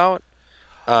talked about.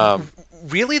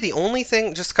 Really, the only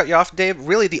thing, just to cut you off, Dave,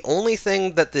 really the only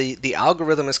thing that the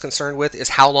algorithm is concerned with is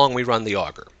how long we run the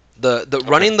auger. Okay.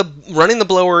 Running the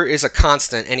blower is a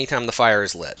constant anytime the fire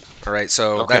is lit. All right,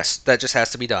 so that just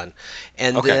has to be done.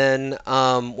 And then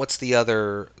what's the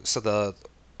other? So the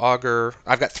auger.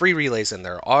 I've got 3 relays in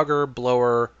there: auger,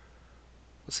 blower.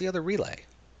 What's the other relay?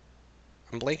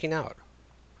 I'm blanking out.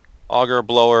 Auger,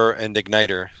 blower, and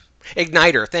igniter.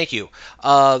 Igniter, thank you.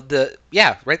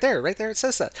 Right there it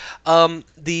says that.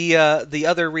 The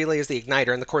other relay is the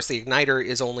igniter, and of course the igniter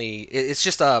is it's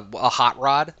just a hot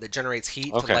rod that generates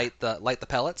heat to light the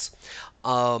pellets.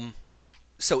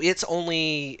 So it's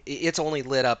only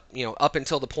lit up, up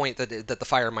until the point that the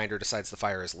FireMinder decides the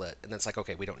fire is lit, and then it's like,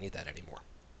 okay, we don't need that anymore.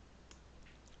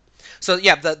 So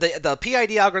yeah, the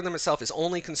PID algorithm itself is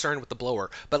only concerned with the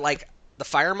blower, but like, the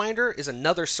FireMinder is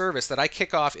another service that I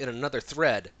kick off in another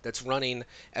thread that's running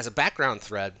as a background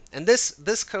thread. And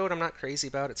this code I'm not crazy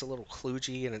about. It's a little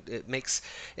kludgy, and it makes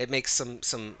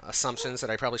some assumptions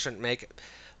that I probably shouldn't make.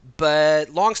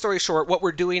 But long story short, what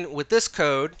we're doing with this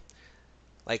code,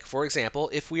 like for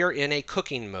example, if we are in a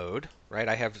cooking mode, right?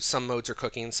 I have some modes are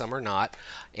cooking, some are not,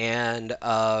 and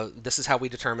this is how we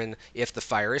determine if the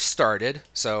fire is started.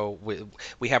 So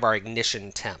we have our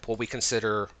ignition temp. What we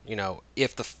consider,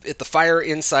 if the fire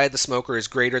inside the smoker is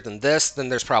greater than this, then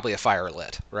there's probably a fire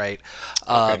lit, right?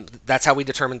 That's how we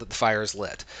determine that the fire is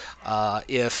lit.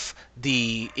 If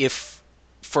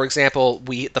for example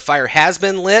the fire has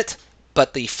been lit,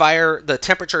 but the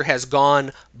temperature has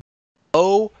gone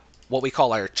below what we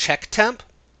call our check temp.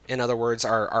 In other words,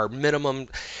 our minimum.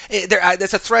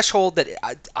 There's a threshold that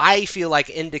I feel like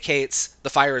indicates the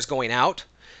fire is going out.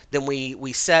 Then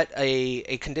we set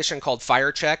a condition called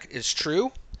fire check is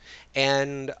true,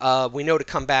 and we know to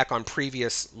come back on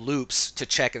previous loops to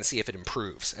check and see if it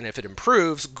improves. And if it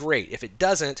improves, great. If it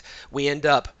doesn't, we end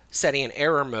up setting an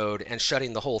error mode and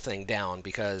shutting the whole thing down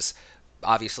because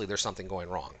obviously there's something going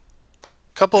wrong.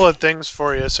 Couple of things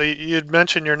for you. So you'd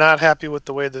mentioned you're not happy with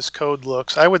the way this code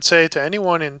looks. I would say to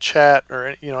anyone in chat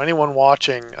or anyone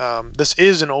watching, this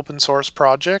is an open source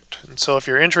project, and so if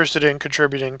you're interested in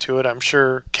contributing to it, I'm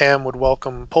sure Cam would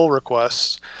welcome pull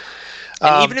requests.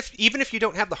 And even if you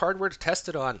don't have the hardware to test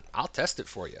it on, I'll test it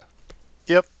for you.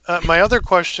 Yep. My other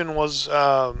question was,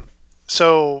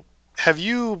 so have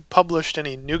you published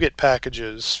any NuGet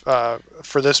packages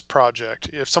for this project?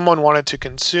 If someone wanted to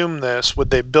consume this,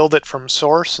 would they build it from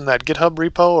source in that GitHub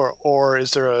repo, or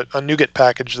is there a NuGet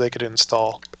package they could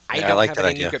install? I Yeah, I don't like have that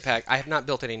any idea. NuGet pack. I have not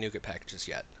built any NuGet packages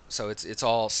yet, so it's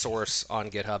all source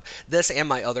on GitHub. This and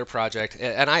my other project,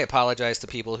 and I apologize to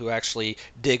people who actually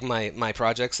dig my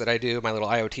projects that I do, my little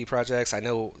IoT projects. I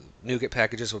know NuGet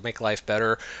packages would make life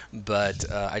better,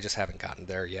 but I just haven't gotten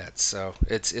there yet. So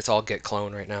it's all Git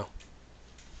clone right now.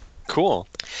 Cool.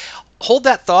 Hold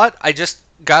that thought. I just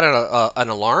got an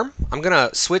alarm. I'm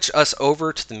gonna switch us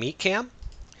over to the Meet Cam,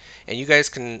 and you guys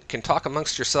can talk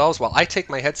amongst yourselves while I take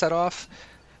my headset off.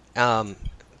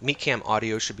 Meet Cam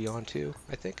audio should be on too,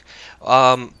 I think.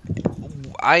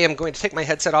 I am going to take my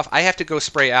headset off. I have to go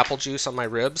spray apple juice on my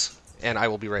ribs, and I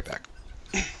will be right back.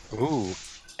 Ooh,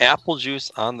 apple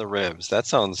juice on the ribs. That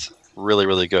sounds really,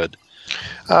 really good.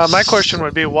 My question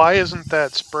would be, why isn't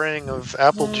that spraying of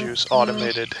apple juice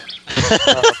automated?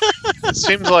 It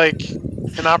seems like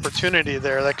an opportunity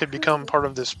there that could become part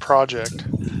of this project.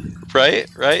 Right,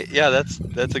 right. Yeah,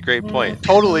 that's a great point.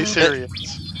 Totally serious.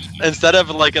 Instead of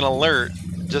like an alert,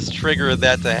 just trigger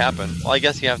that to happen. Well, I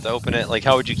guess you have to open it. Like,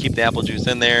 how would you keep the apple juice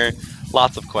in there?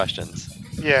 Lots of questions.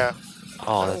 Yeah.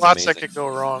 Oh, that's Lots amazing. that could go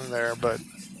wrong there, but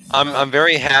I'm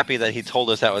very happy that he told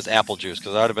us that was apple juice,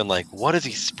 because I would have been like, what is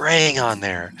he spraying on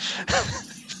there?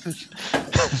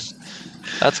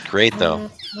 That's great though.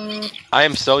 I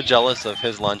am so jealous of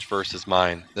his lunch versus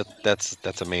mine.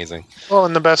 That's amazing. well,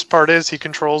 and the best part is he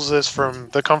controls this from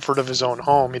the comfort of his own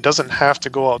home. He doesn't have to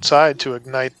go outside to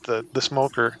ignite the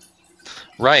smoker.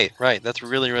 Right, right. That's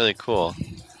really, really cool.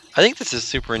 I think this is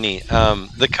super neat.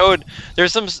 The code,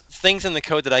 there's some things in the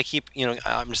code that I keep,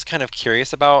 I'm just kind of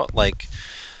curious about, like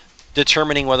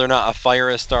determining whether or not a fire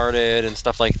is started and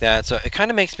stuff like that. So it kind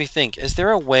of makes me think, is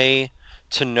there a way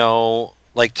to know,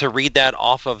 like to read that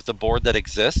off of the board that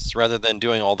exists rather than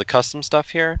doing all the custom stuff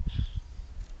here?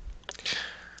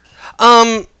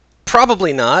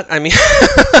 Probably not. I mean,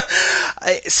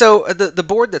 so the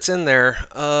board that's in there,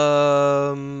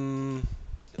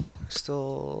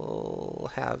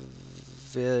 still have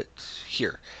it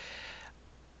here.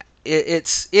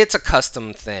 It's a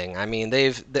custom thing. I mean,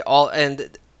 they all,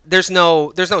 and there's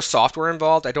no software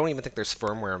involved. I don't even think there's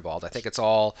firmware involved. I think it's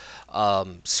all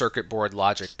circuit board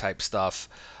logic type stuff.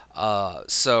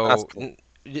 That's cool.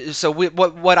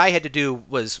 What I had to do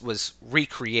was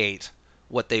recreate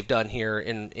what they've done here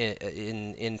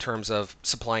in terms of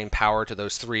supplying power to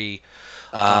those three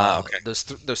Okay.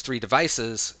 those three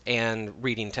devices and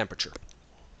reading temperature.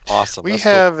 Awesome. We That's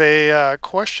cool. have a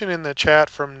question in the chat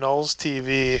from Nulls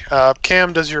TV.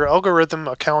 Cam, does your algorithm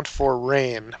account for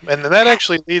rain? And that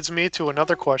actually leads me to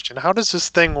another question. How does this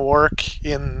thing work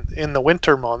in the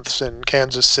winter months in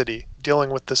Kansas City, dealing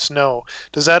with the snow?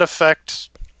 Does that affect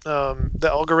the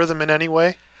algorithm in any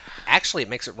way? Actually, it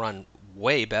makes it run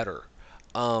way better.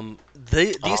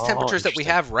 These Oh, temperatures that we interesting.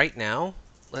 have right now,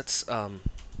 let's go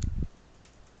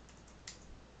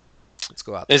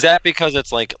out there. Is that because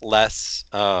it's like less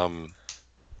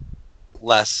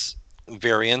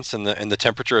variance in the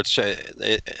temperature?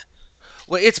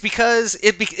 Well, it's because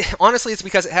honestly, it's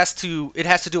because it has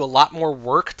to do a lot more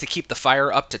work to keep the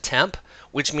fire up to temp,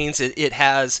 which means it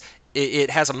has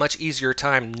a much easier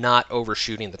time not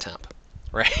overshooting the temp,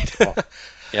 right? Oh,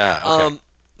 yeah. Okay.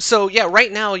 So yeah,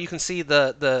 right now you can see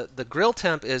the grill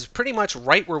temp is pretty much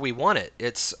right where we want it.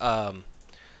 It's I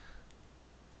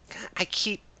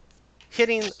keep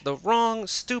hitting the wrong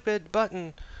stupid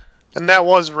button. And that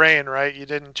was rain, right? You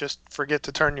didn't just forget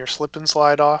to turn your slip and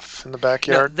slide off in the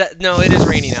backyard? No, it is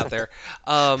raining out there.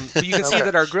 But you can see Okay.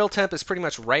 that our grill temp is pretty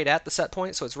much right at the set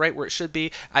point, so it's right where it should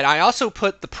be. And I also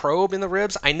put the probe in the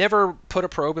ribs. I never put a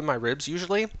probe in my ribs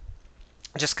usually,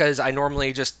 just because I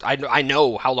normally I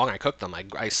know how long I cook them.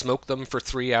 I smoke them for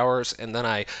 3 hours, and then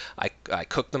I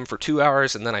cook them for 2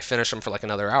 hours, and then I finish them for like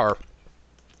another hour.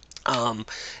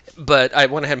 But I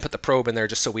went ahead and put the probe in there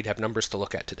just so we'd have numbers to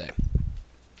look at today.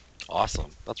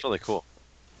 Awesome. That's really cool.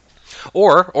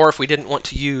 Or if we didn't want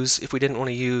to use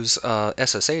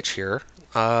SSH here,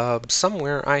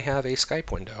 somewhere I have a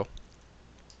Skype window.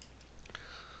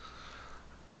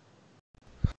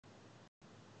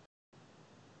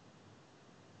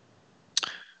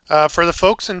 For the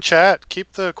folks in chat,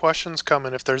 keep the questions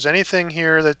coming. If there's anything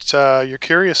here that you're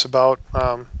curious about,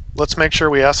 let's make sure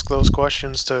we ask those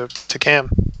questions to Cam.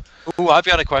 Ooh, I've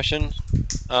got a question.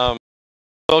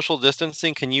 Social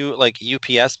distancing, can you like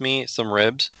UPS me some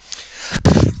ribs?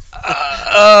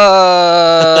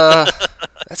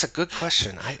 That's a good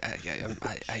question.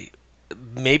 I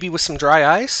maybe with some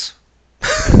dry ice.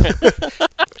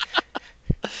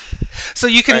 So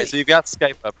you can. Right, so you've got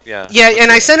Skype up, yeah. Yeah,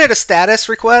 and I sent it a status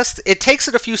request. It takes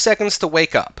it a few seconds to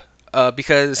wake up.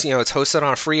 Because it's hosted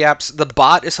on a free app. The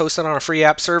bot is hosted on a free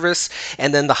app service,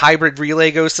 and then the hybrid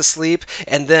relay goes to sleep,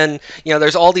 and then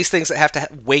there's all these things that have to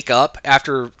wake up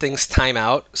after things time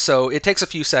out. So it takes a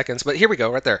few seconds, but here we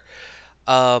go, right there.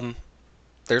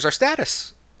 There's our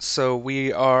status. So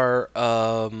we are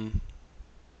a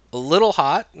little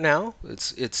hot now.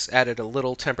 It's added a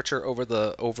little temperature over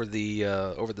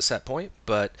the set point,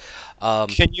 but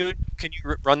can you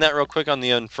run that real quick on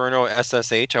the Inferno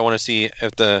SSH? I want to see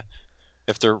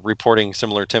if they're reporting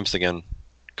similar temps again,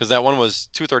 because that one was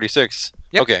 236.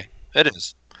 Yep. Okay, it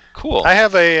is cool. I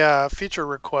have a feature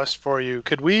request for you.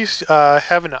 Could we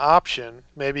have an option,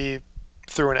 maybe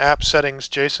through an app settings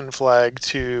JSON flag,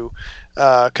 to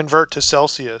convert to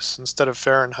Celsius instead of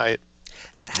Fahrenheit?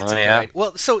 That's right.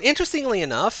 Well, so interestingly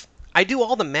enough, I do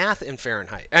all the math in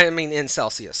Fahrenheit. I mean, in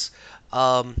Celsius.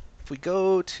 If we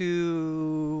go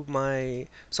to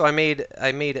so I made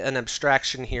an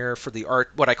abstraction here for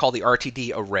what I call the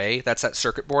RTD array. That's that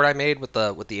circuit board I made with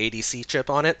the ADC chip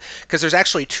on it. Because there's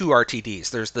actually two RTDs.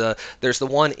 There's the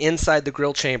one inside the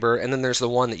grill chamber, and then there's the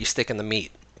one that you stick in the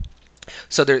meat.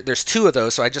 So there's two of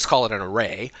those, so I just call it an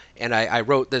array, and I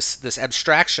wrote this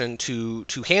abstraction to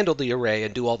handle the array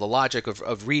and do all the logic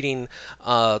of reading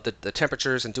the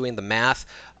temperatures and doing the math.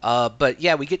 But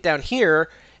yeah, we get down here,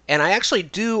 and I actually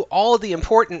do all of the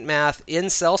important math in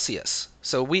Celsius.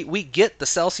 So we get the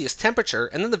Celsius temperature,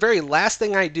 and then the very last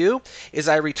thing I do is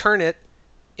I return it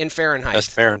in Fahrenheit. That's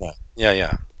Fahrenheit.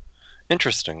 Yeah.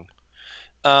 Interesting.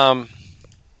 So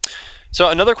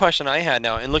another question I had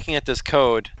now, in looking at this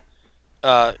code,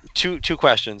 two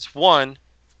questions. One,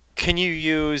 can you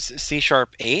use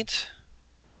C#8?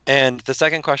 And the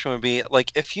second question would be,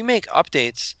 like, if you make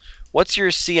updates, what's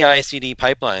your CI/CD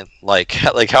pipeline like?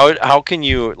 Like, how can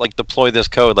you like deploy this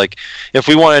code? Like, if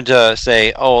we wanted to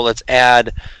say, oh, let's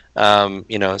add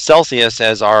Celsius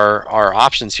as our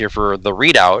options here for the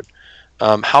readout,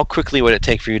 how quickly would it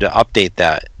take for you to update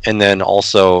that and then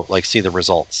also like see the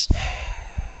results?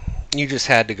 You just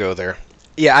had to go there.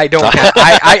 Yeah, I don't have,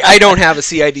 I don't have a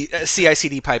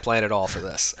CI/CD pipeline at all for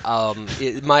this.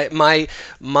 My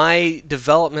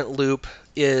development loop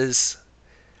is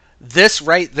this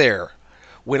right there.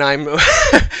 When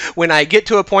when I get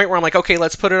to a point where I'm like, okay,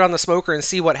 let's put it on the smoker and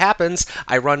see what happens,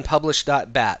 I run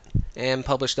publish.bat, and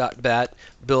publish.bat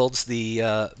builds the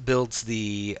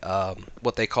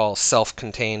what they call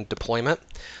self-contained deployment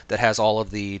that has all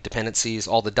of the dependencies,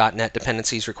 all the .NET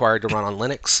dependencies required to run on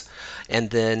Linux,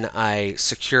 and then I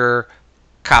secure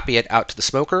copy it out to the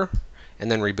smoker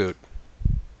and then reboot.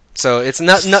 So it's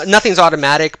nothing's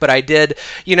automatic, but I did,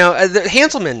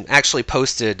 Hanselman actually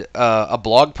posted a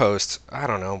blog post, I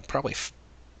don't know, probably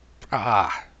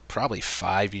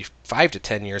 5 to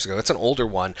 10 years ago. It's an older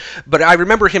one, but I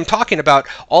remember him talking about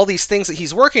all these things that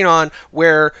he's working on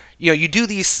where, you do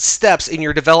these steps in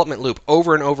your development loop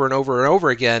over and over and over and over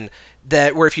again,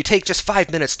 that where if you take just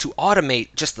 5 minutes to automate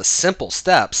just the simple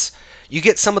steps, you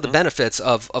get some of the benefits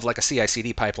of like a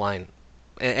CI/CD pipeline,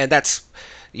 and that's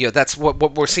that's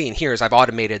what we're seeing here. Is I've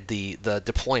automated the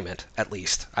deployment. At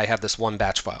least I have this one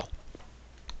batch file.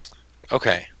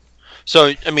 Okay.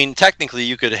 So, I mean, technically,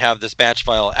 you could have this batch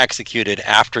file executed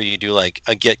after you do like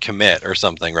a git commit or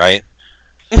something, right?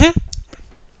 Mm-hmm.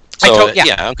 So,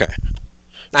 yeah, okay.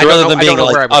 So rather than being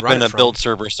like up in a build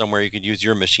server somewhere, you could use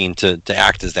your machine to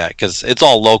act as that, because it's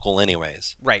all local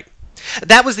anyways. Right.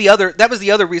 That was the other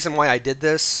reason why I did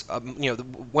this.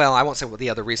 Well, I won't say what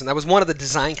the other reason. That was one of the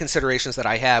design considerations that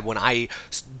I had when I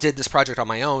did this project on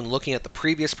my own. Looking at the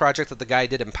previous project that the guy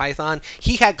did in Python,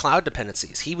 he had cloud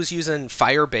dependencies. He was using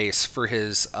Firebase for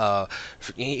his.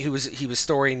 He was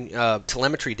storing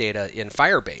telemetry data in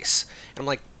Firebase. And I'm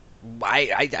like,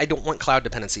 I don't want cloud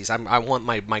dependencies. I want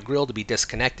my grill to be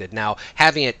disconnected. Now,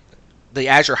 having it. The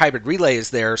Azure Hybrid Relay is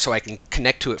there, so I can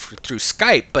connect to it through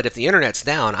Skype. But if the internet's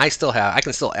down, I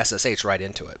can still SSH right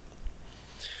into it.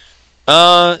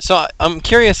 So I'm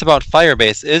curious about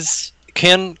Firebase.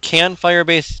 can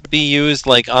Firebase be used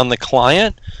like on the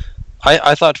client?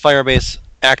 I thought Firebase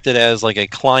acted as like a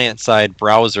client-side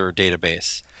browser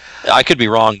database. I could be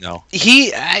wrong though.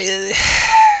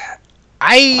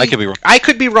 I could be wrong. I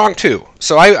could be wrong too.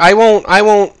 So I won't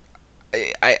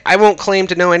claim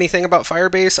to know anything about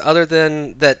Firebase other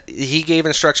than that he gave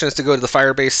instructions to go to the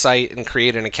Firebase site and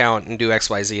create an account and do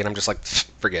XYZ, and I'm just like,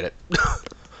 forget it.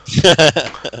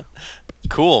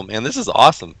 Cool, man. This is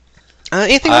awesome.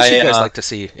 Anything else you guys like to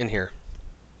see in here?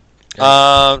 So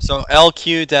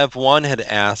LQ Dev 1 had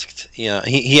asked,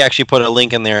 he actually put a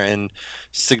link in there and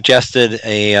suggested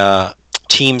a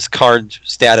Teams card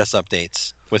status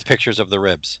updates with pictures of the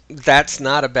ribs. That's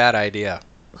not a bad idea.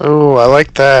 Oh, I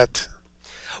like that.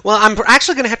 Well, I'm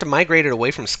actually going to have to migrate it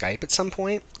away from Skype at some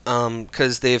point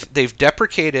because they've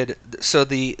deprecated. So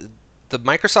the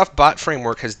Microsoft Bot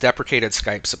framework has deprecated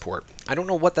Skype support. I don't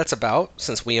know what that's about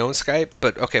since we own Skype,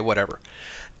 but okay, whatever.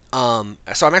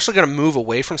 So I'm actually going to move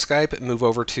away from Skype and move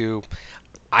over to.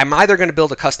 I'm either going to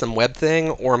build a custom web thing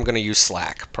or I'm going to use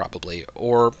Slack probably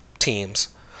or Teams.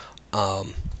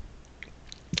 But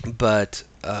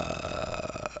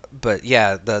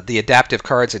yeah, the adaptive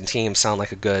cards in Teams sound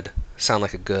like a good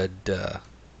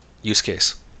use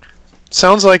case.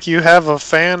 Sounds like you have a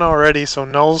fan already, so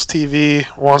Null's TV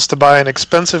wants to buy an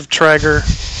expensive Traeger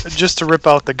just to rip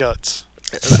out the guts.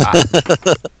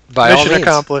 By all Mission means.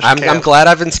 accomplished. I'm glad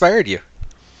I've inspired you.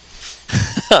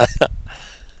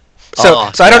 So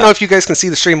Oh, I don't know if you guys can see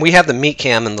the stream. We have the meat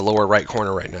cam in the lower right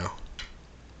corner right now.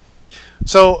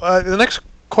 So the next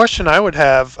question I would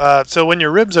have, so when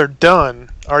your ribs are done,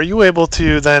 are you able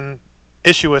to then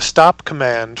issue a stop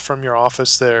command from your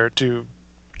office there to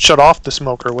shut off the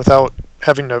smoker without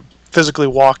having to physically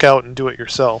walk out and do it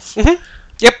yourself? Mm-hmm.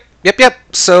 Yep.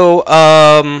 So,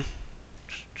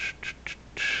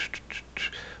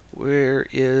 where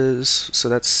is... So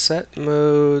that's set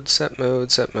mode.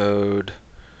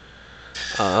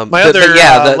 My other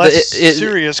less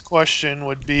serious question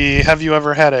would be: have you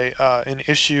ever had an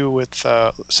issue with,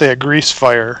 say, a grease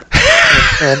fire?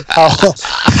 and how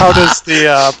does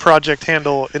the project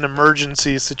handle an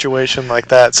emergency situation like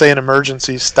that? Say an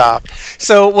emergency stop.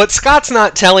 So what Scott's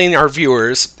not telling our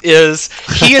viewers is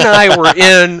he and I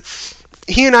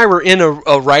were in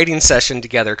a writing session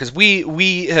together because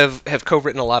we have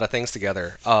co-written a lot of things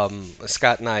together.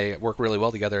 Scott and I work really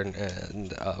well together,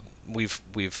 and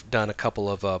we've done a couple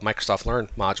of Microsoft Learn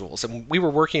modules, and we were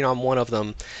working on one of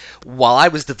them while I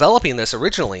was developing this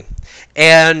originally.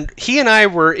 And he and I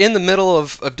were in the middle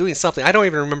of doing something. I don't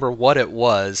even remember what it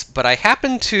was, but I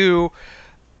happened to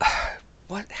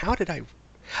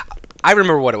I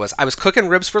remember what it was. I was cooking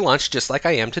ribs for lunch just like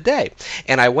I am today.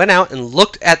 And I went out and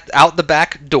looked out the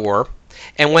back door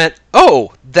and went,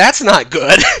 oh, that's not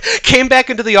good. Came back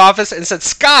into the office and said,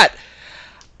 Scott,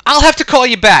 I'll have to call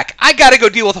you back. I got to go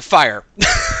deal with a fire.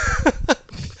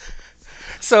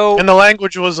 So, and the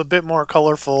language was a bit more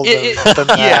colorful than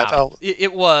that. Yeah,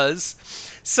 it was.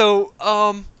 So,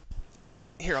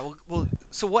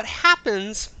 so what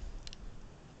happens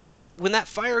when that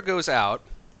fire goes out?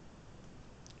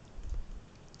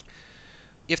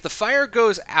 If the fire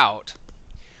goes out,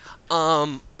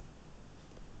 and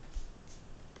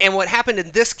what happened in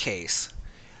this case,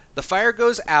 the fire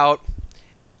goes out,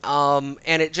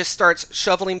 and it just starts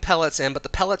shoveling pellets in, but the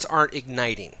pellets aren't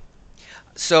igniting.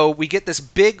 So we get this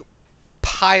big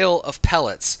pile of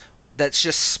pellets that's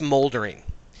just smoldering.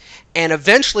 And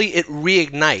eventually it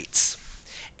reignites.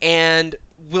 And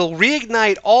will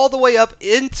reignite all the way up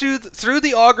through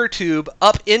the auger tube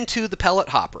up into the pellet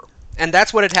hopper. And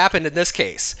that's what had happened in this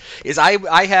case, is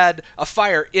I had a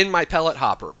fire in my pellet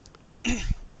hopper.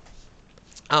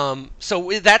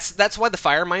 So that's why the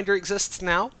FireMinder exists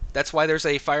now. That's why there's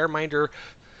a FireMinder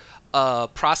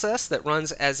process that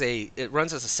runs as a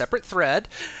separate thread,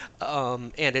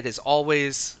 and it is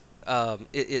always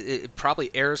it probably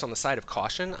errs on the side of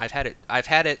caution. I've had it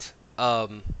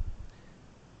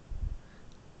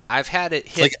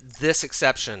hit this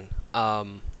exception.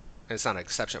 It's not an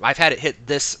exception. I've had it hit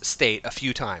this state a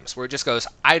few times where it just goes,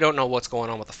 I don't know what's going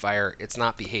on with the fire. It's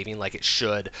not behaving like it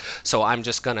should. So I'm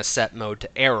just going to set mode to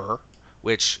error,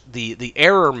 which the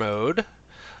error mode...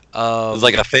 it's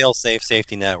like a fail-safe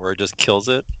safety net where it just kills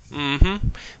it. Mm-hmm.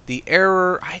 The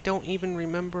error, I don't even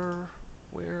remember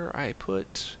where I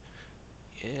put...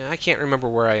 Yeah, I can't remember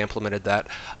where I implemented that.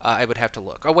 I would have to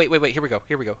look. Oh, wait. Here we go.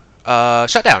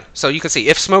 Shutdown. So you can see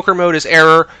if smoker mode is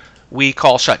error, we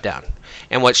call shutdown.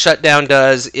 And what shutdown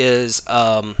does is,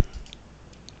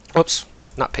 oops,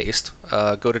 not paste,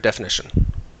 go to definition.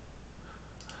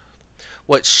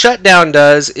 What shutdown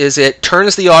does is it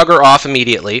turns the auger off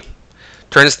immediately,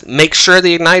 Make sure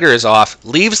the igniter is off,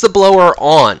 leaves the blower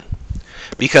on.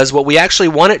 Because what we actually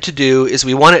want it to do is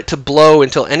we want it to blow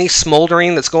until any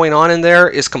smoldering that's going on in there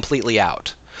is completely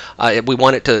out. We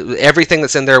want it to, everything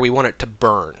that's in there, we want it to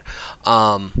burn.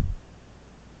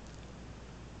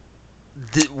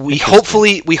 We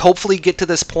hopefully get to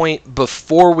this point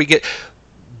before we get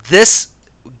this.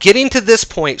 Getting to this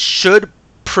point should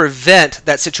prevent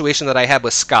that situation that I had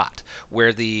with Scott,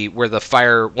 where the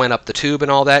fire went up the tube and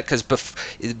all that. Because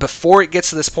before it gets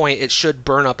to this point, it should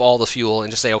burn up all the fuel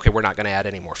and just say, okay, we're not going to add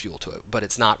any more fuel to it. But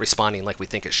it's not responding like we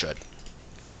think it should.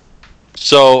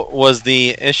 So was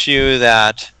the issue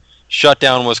that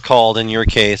shutdown was called in your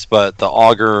case, but the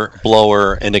auger,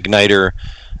 blower, and igniter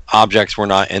objects were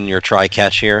not in your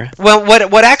try-catch here? Well,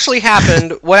 what actually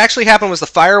happened? What actually happened was the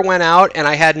fire went out, and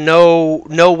I had no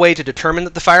way to determine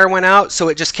that the fire went out, so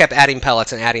it just kept adding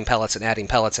pellets and adding pellets and adding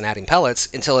pellets and adding pellets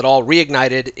until it all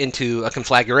reignited into a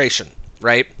conflagration.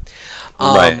 Right.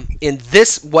 Right. In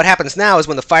this, what happens now is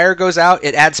when the fire goes out,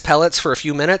 it adds pellets for a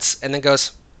few minutes, and then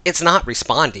goes, it's not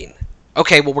responding.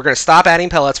 Okay, well, we're going to stop adding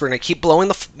pellets. We're going to keep blowing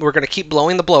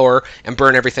the blower and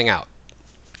burn everything out.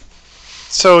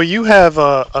 So you have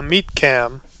a meat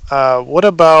cam. What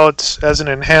about, as an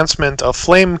enhancement, a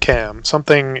flame cam?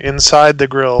 Something inside the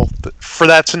grill for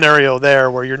that scenario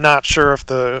there where you're not sure if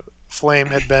the flame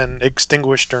had been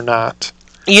extinguished or not.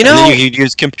 You know, and then you could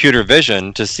use computer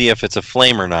vision to see if it's a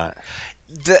flame or not.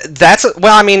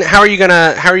 Well, I mean, how are you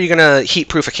gonna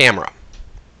heat-proof a camera?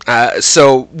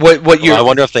 So what you? Well, I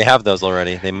wonder if they have those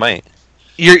already. They might.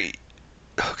 You're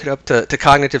hook it up to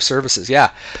cognitive services.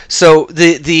 Yeah. So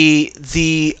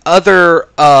the other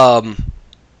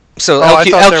so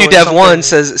LQ Dev 1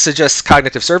 suggests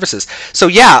cognitive services. So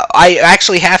yeah, I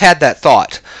actually have had that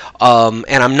thought. And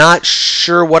I'm not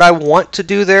sure what I want to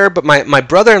do there, but my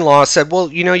brother-in-law said,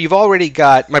 well, you know, you've already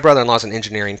got, my brother-in-law's an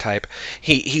engineering type.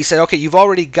 He said, okay, you've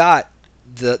already got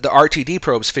the RTD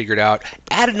probes figured out.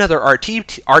 Add another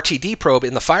RTD probe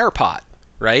in the fire pot,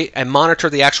 right? And monitor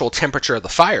the actual temperature of the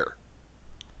fire.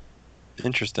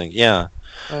 Interesting. Yeah.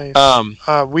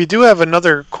 Nice. We do have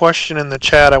another question in the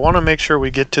chat. I want to make sure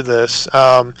we get to this.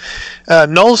 Null's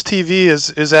TV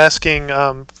is asking,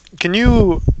 can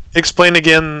you explain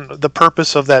again the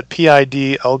purpose of that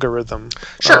PID algorithm?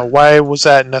 Sure. Why was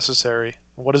that necessary?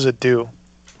 What does it do?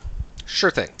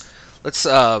 Sure thing. Let's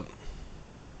no,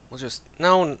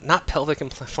 not pelvic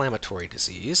inflammatory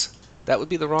disease. That would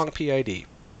be the wrong PID.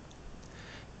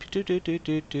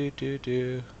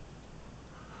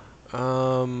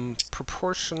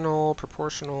 Proportional.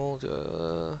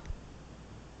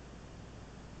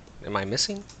 Am I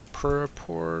missing? There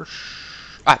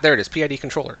it is. PID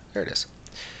controller. There it is.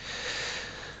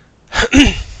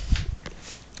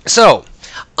 So,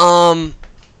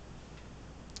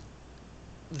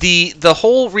 the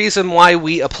whole reason why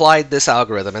we applied this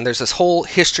algorithm, and there's this whole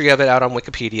history of it out on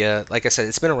Wikipedia. Like I said,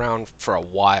 it's been around for a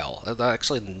while. It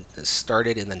actually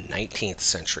started in the 19th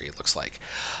century, it looks like.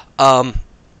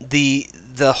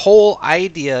 The whole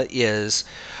idea is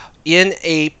in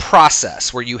a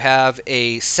process where you have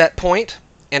a set point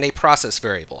and a process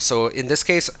variable. So in this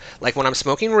case, like when I'm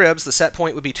smoking ribs, the set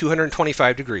point would be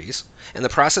 225 degrees, and the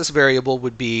process variable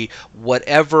would be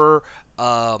whatever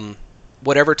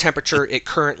temperature it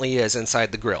currently is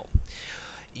inside the grill.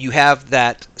 You have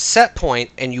that set point,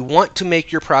 and you want to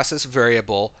make your process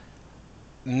variable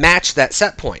match that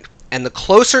set point. And the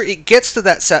closer it gets to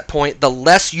that set point, the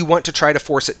less you want to try to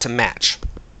force it to match.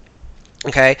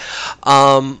 Okay?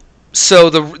 So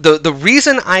the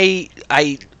reason I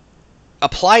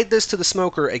applied this to the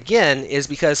smoker again is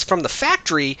because from the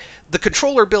factory, the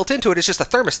controller built into it is just a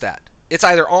thermostat. It's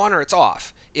either on or it's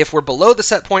off. If we're below the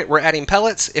set point, we're adding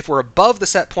pellets. If we're above the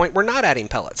set point, we're not adding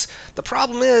pellets. The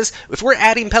problem is, if we're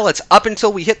adding pellets up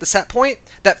until we hit the set point,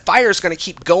 that fire is going to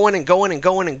keep going and going and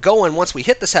going and going once we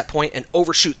hit the set point and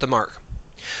overshoot the mark.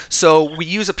 So we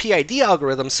use a PID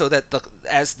algorithm so that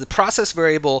as the process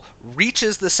variable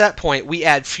reaches the set point, we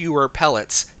add fewer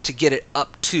pellets to get it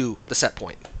up to the set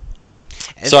point.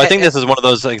 So I think this is one of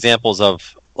those examples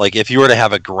of, like, if you were to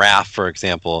have a graph, for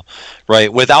example,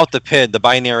 right, without the PID, the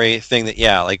binary thing that,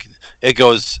 yeah, like, you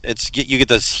get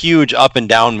this huge up and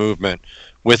down movement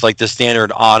with, like, the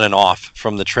standard on and off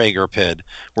from the Traeger PID.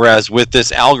 Whereas with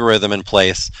this algorithm in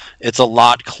place, it's a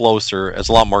lot closer, it's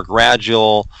a lot more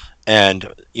gradual,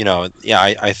 and, you know, yeah,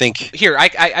 I think... Here,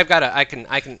 I've got I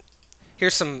can,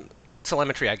 here's some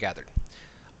telemetry I gathered.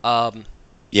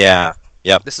 Yeah,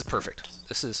 yep. This is perfect.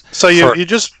 This is... So you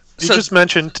just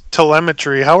mentioned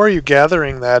telemetry. How are you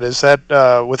gathering that? Is that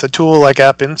with a tool like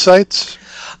App Insights?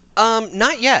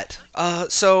 Not yet.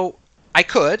 So I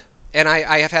could. And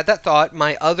I have had that thought.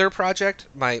 My other project,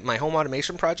 my home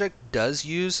automation project, does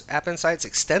use App Insights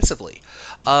extensively.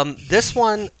 This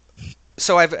one,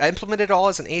 so I've implemented it all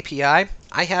as an API.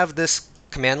 I have this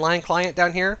command line client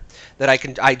down here that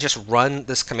I just run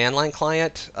this command line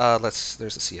client. There's the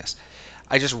CS.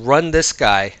 I just run this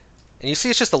guy, and you see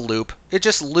it's just a loop. It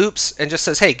just loops and just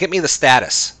says, hey, get me the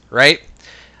status, right?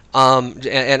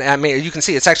 And I mean, you can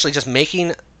see it's actually just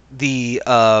making the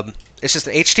it's just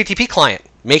an HTTP client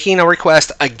making a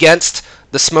request against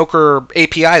the Smoker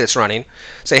API that's running.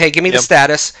 Say, hey, give me the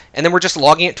status, and then we're just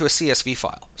logging it to a CSV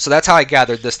file. So that's how I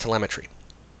gathered this telemetry.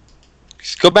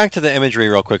 Just go back to the imagery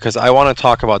real quick, because I want to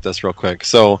talk about this real quick.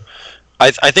 So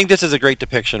I think this is a great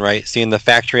depiction, right? Seeing the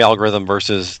factory algorithm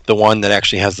versus the one that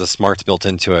actually has the smarts built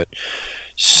into it.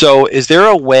 So is there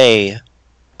a way,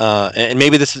 and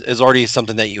maybe this is already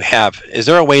something that you have, is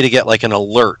there a way to get like an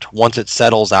alert once it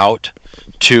settles out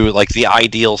to like the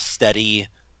ideal steady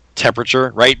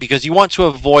temperature, right? Because you want to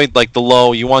avoid like the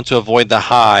low, you want to avoid the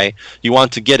high, you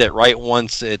want to get it right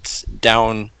once it's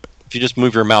down. If you just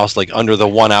move your mouse like under the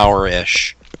 1 hour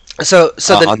ish. So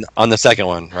on the second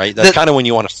one, right? That's kind of when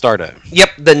you want to start it. Yep.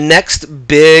 The next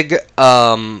big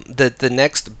the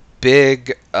next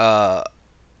big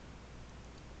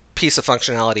piece of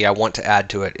functionality I want to add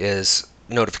to it is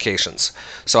notifications.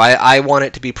 So I want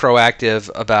it to be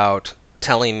proactive about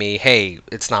telling me, hey,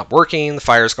 it's not working, the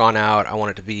fire's gone out. I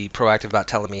want it to be proactive about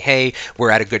telling me, hey,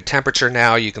 we're at a good temperature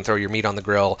now, you can throw your meat on the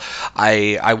grill.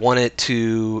 I want it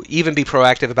to even be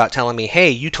proactive about telling me,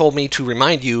 hey, you told me to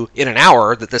remind you in an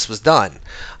hour that this was done.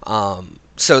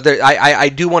 So I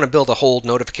do want to build a whole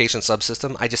notification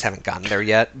subsystem. I just haven't gotten there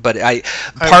yet. But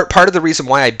part of the reason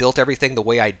why I built everything the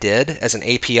way I did as an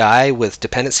API with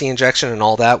dependency injection and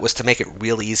all that was to make it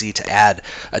real easy to add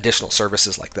additional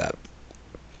services like that.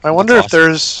 I wonder if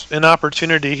there's an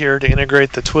opportunity here to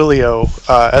integrate the Twilio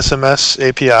SMS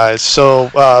APIs.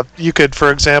 So you could,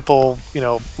 for example,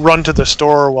 run to the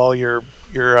store while your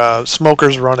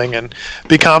smoker's running and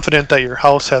be confident that your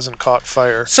house hasn't caught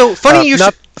fire. So funny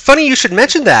you should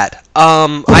mention that.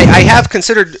 I have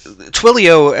considered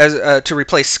Twilio as to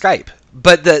replace Skype.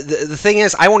 But the thing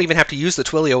is, I won't even have to use the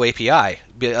Twilio API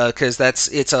because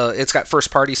it's got first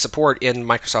party support in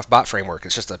Microsoft Bot Framework.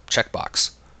 It's just a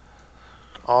checkbox.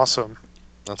 Awesome.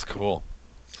 That's cool.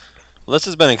 Well, this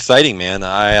has been exciting, man.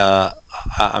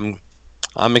 I'm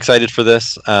excited for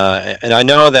this, and I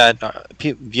know that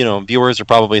viewers are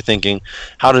probably thinking,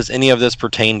 how does any of this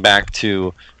pertain back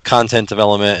to content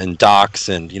development and docs?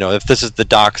 And if this is the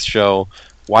docs show,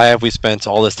 why have we spent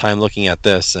all this time looking at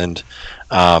this? And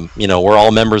we're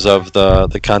all members of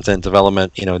the content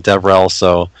development DevRel,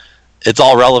 so it's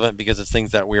all relevant because it's things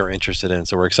that we are interested in.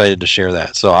 So we're excited to share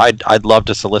that. So I'd love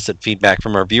to solicit feedback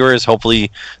from our viewers.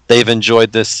 Hopefully they've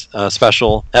enjoyed this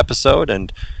special episode,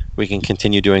 and we can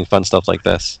continue doing fun stuff like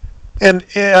this. And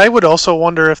I would also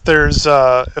wonder if there's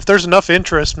enough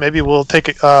interest, maybe we'll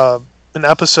take an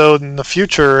episode in the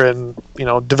future and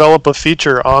develop a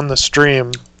feature on the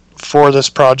stream for this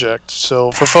project.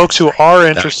 So for folks who are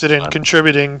interested in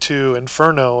contributing to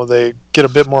Inferno, they get a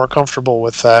bit more comfortable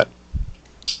with that.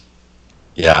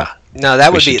 Yeah. No,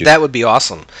 that would be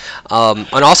awesome.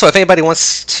 And also, if anybody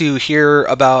wants to hear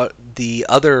about the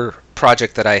other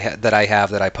project that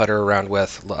I putter around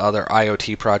with, the other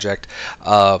IoT project,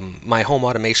 my home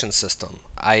automation system,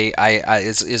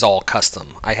 is all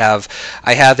custom. I have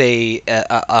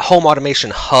a home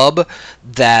automation hub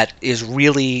that is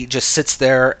really just sits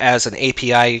there as an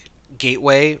API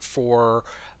gateway for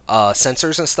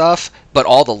sensors and stuff, but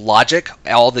all the logic,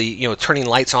 all the turning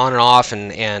lights on and off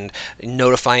and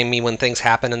notifying me when things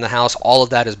happen in the house, all of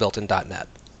that is built in .NET.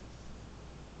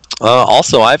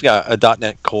 Also, I've got a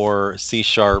 .NET Core C#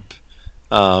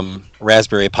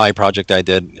 Raspberry Pi project I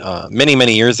did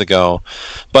many years ago,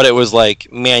 but it was like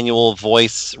manual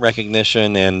voice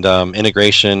recognition and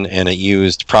integration, and it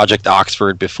used Project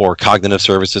Oxford before cognitive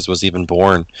services was even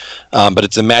born. But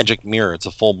it's a magic mirror. It's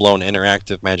a full-blown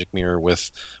interactive magic mirror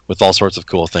with all sorts of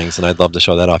cool things, and I'd love to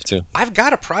show that off too. I've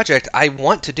got a project I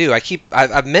want to do.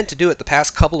 I've meant to do it the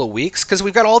past couple of weeks because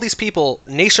we've got all these people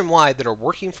nationwide that are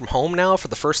working from home now for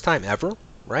the first time ever,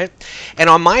 right? And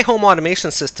on my home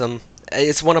automation system,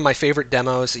 it's one of my favorite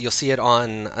demos. You'll see it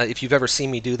on, if you've ever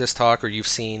seen me do this talk, or you've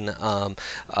seen,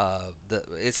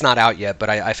 it's not out yet, but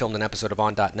I filmed an episode of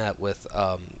On.net with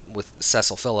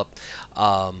Cecil Phillip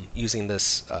using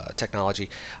this technology.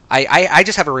 I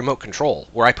just have a remote control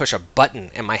where I push a button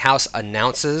and my house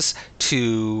announces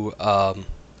to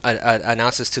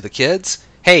the kids,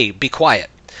 hey, be quiet.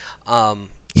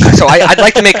 So I'd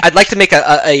like to make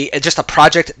a just a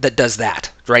project that does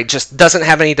that, right? Just doesn't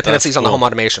have any dependencies on the cool. home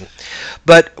automation.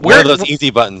 But One of those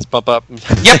easy buttons, bump up.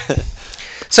 Yep.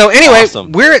 So anyway,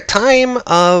 Awesome. we're at time.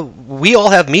 We all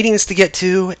have meetings to get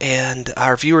to, and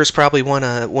our viewers probably want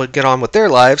to get on with their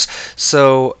lives.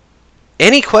 So,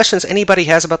 any questions anybody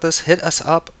has about this, hit us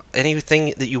up.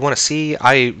 Anything that you want to see,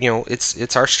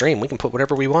 it's our stream. We can put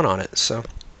whatever we want on it. So,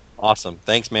 Awesome.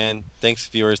 Thanks, man. Thanks,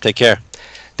 viewers. Take care.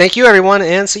 thank you, everyone,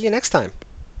 and see you next time.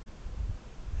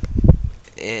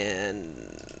 And